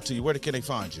reach out to you. Where can they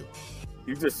find you?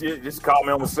 You just call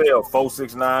me on the cell,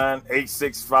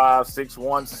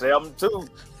 469-865-6172.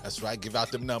 That's right. Give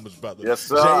out them numbers, brother. Yes,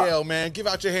 sir. JL, man, give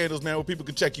out your handles, man, where people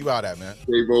can check you out at, man.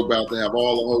 J-Bo about to have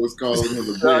all the hoes calling him a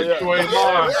bitch.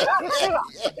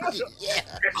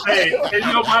 Hey,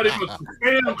 ain't nobody but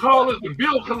spam callers and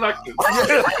bill collectors.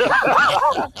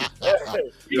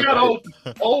 You got old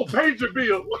pager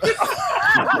bill.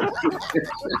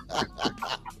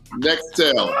 Next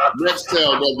tell,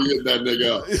 don't be hitting that nigga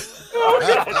up.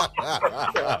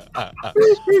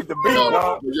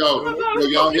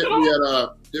 Y'all hit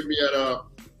me at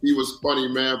he was funny,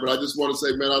 man. But I just want to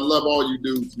say, man, I love all you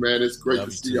dudes, man. It's great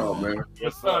to see y'all, man.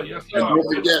 Yes, sir. Yes, sir. And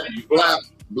don't forget,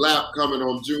 Blap coming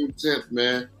on June 10th,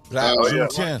 man. June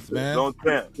 10th, man. June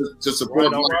 10th. To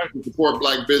support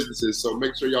black businesses. So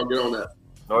make sure y'all get on that.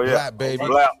 Oh yeah, Blap, baby.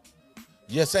 Blap.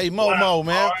 Yes, hey, Mo,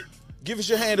 man. Right. Give us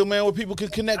your handle, man, where people can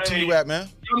connect to you at, man.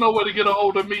 You know where to get a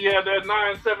hold of me at that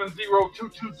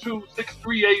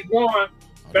 970-222-6381.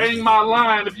 Bang my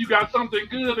line if you got something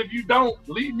good. If you don't,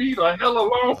 leave me the hell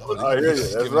alone. I hear you.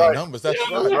 That's right. Numbers. That's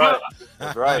right.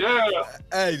 That's right. Yeah.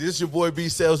 Hey, this is your boy B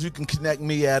Sales. You can connect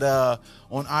me at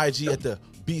on IG at the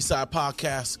B-Side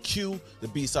Podcast Q, the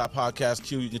B-Side Podcast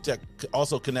Q. You can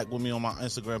also connect with me on my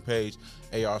Instagram page,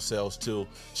 AR Sales 2.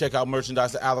 Check out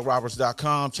merchandise at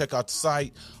AlecRoberts.com. Check out the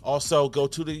site. Also, go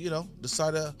to the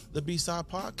site of the B-Side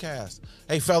Podcast.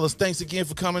 Hey, fellas, thanks again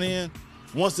for coming in.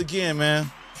 Once again,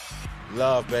 man,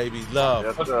 love, baby, love.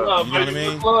 Yes, you know what I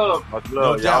mean? Much love.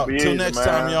 No doubt. Till next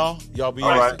time, y'all. Y'all be easy.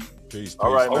 Right. Peace.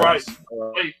 All right.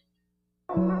 Wait.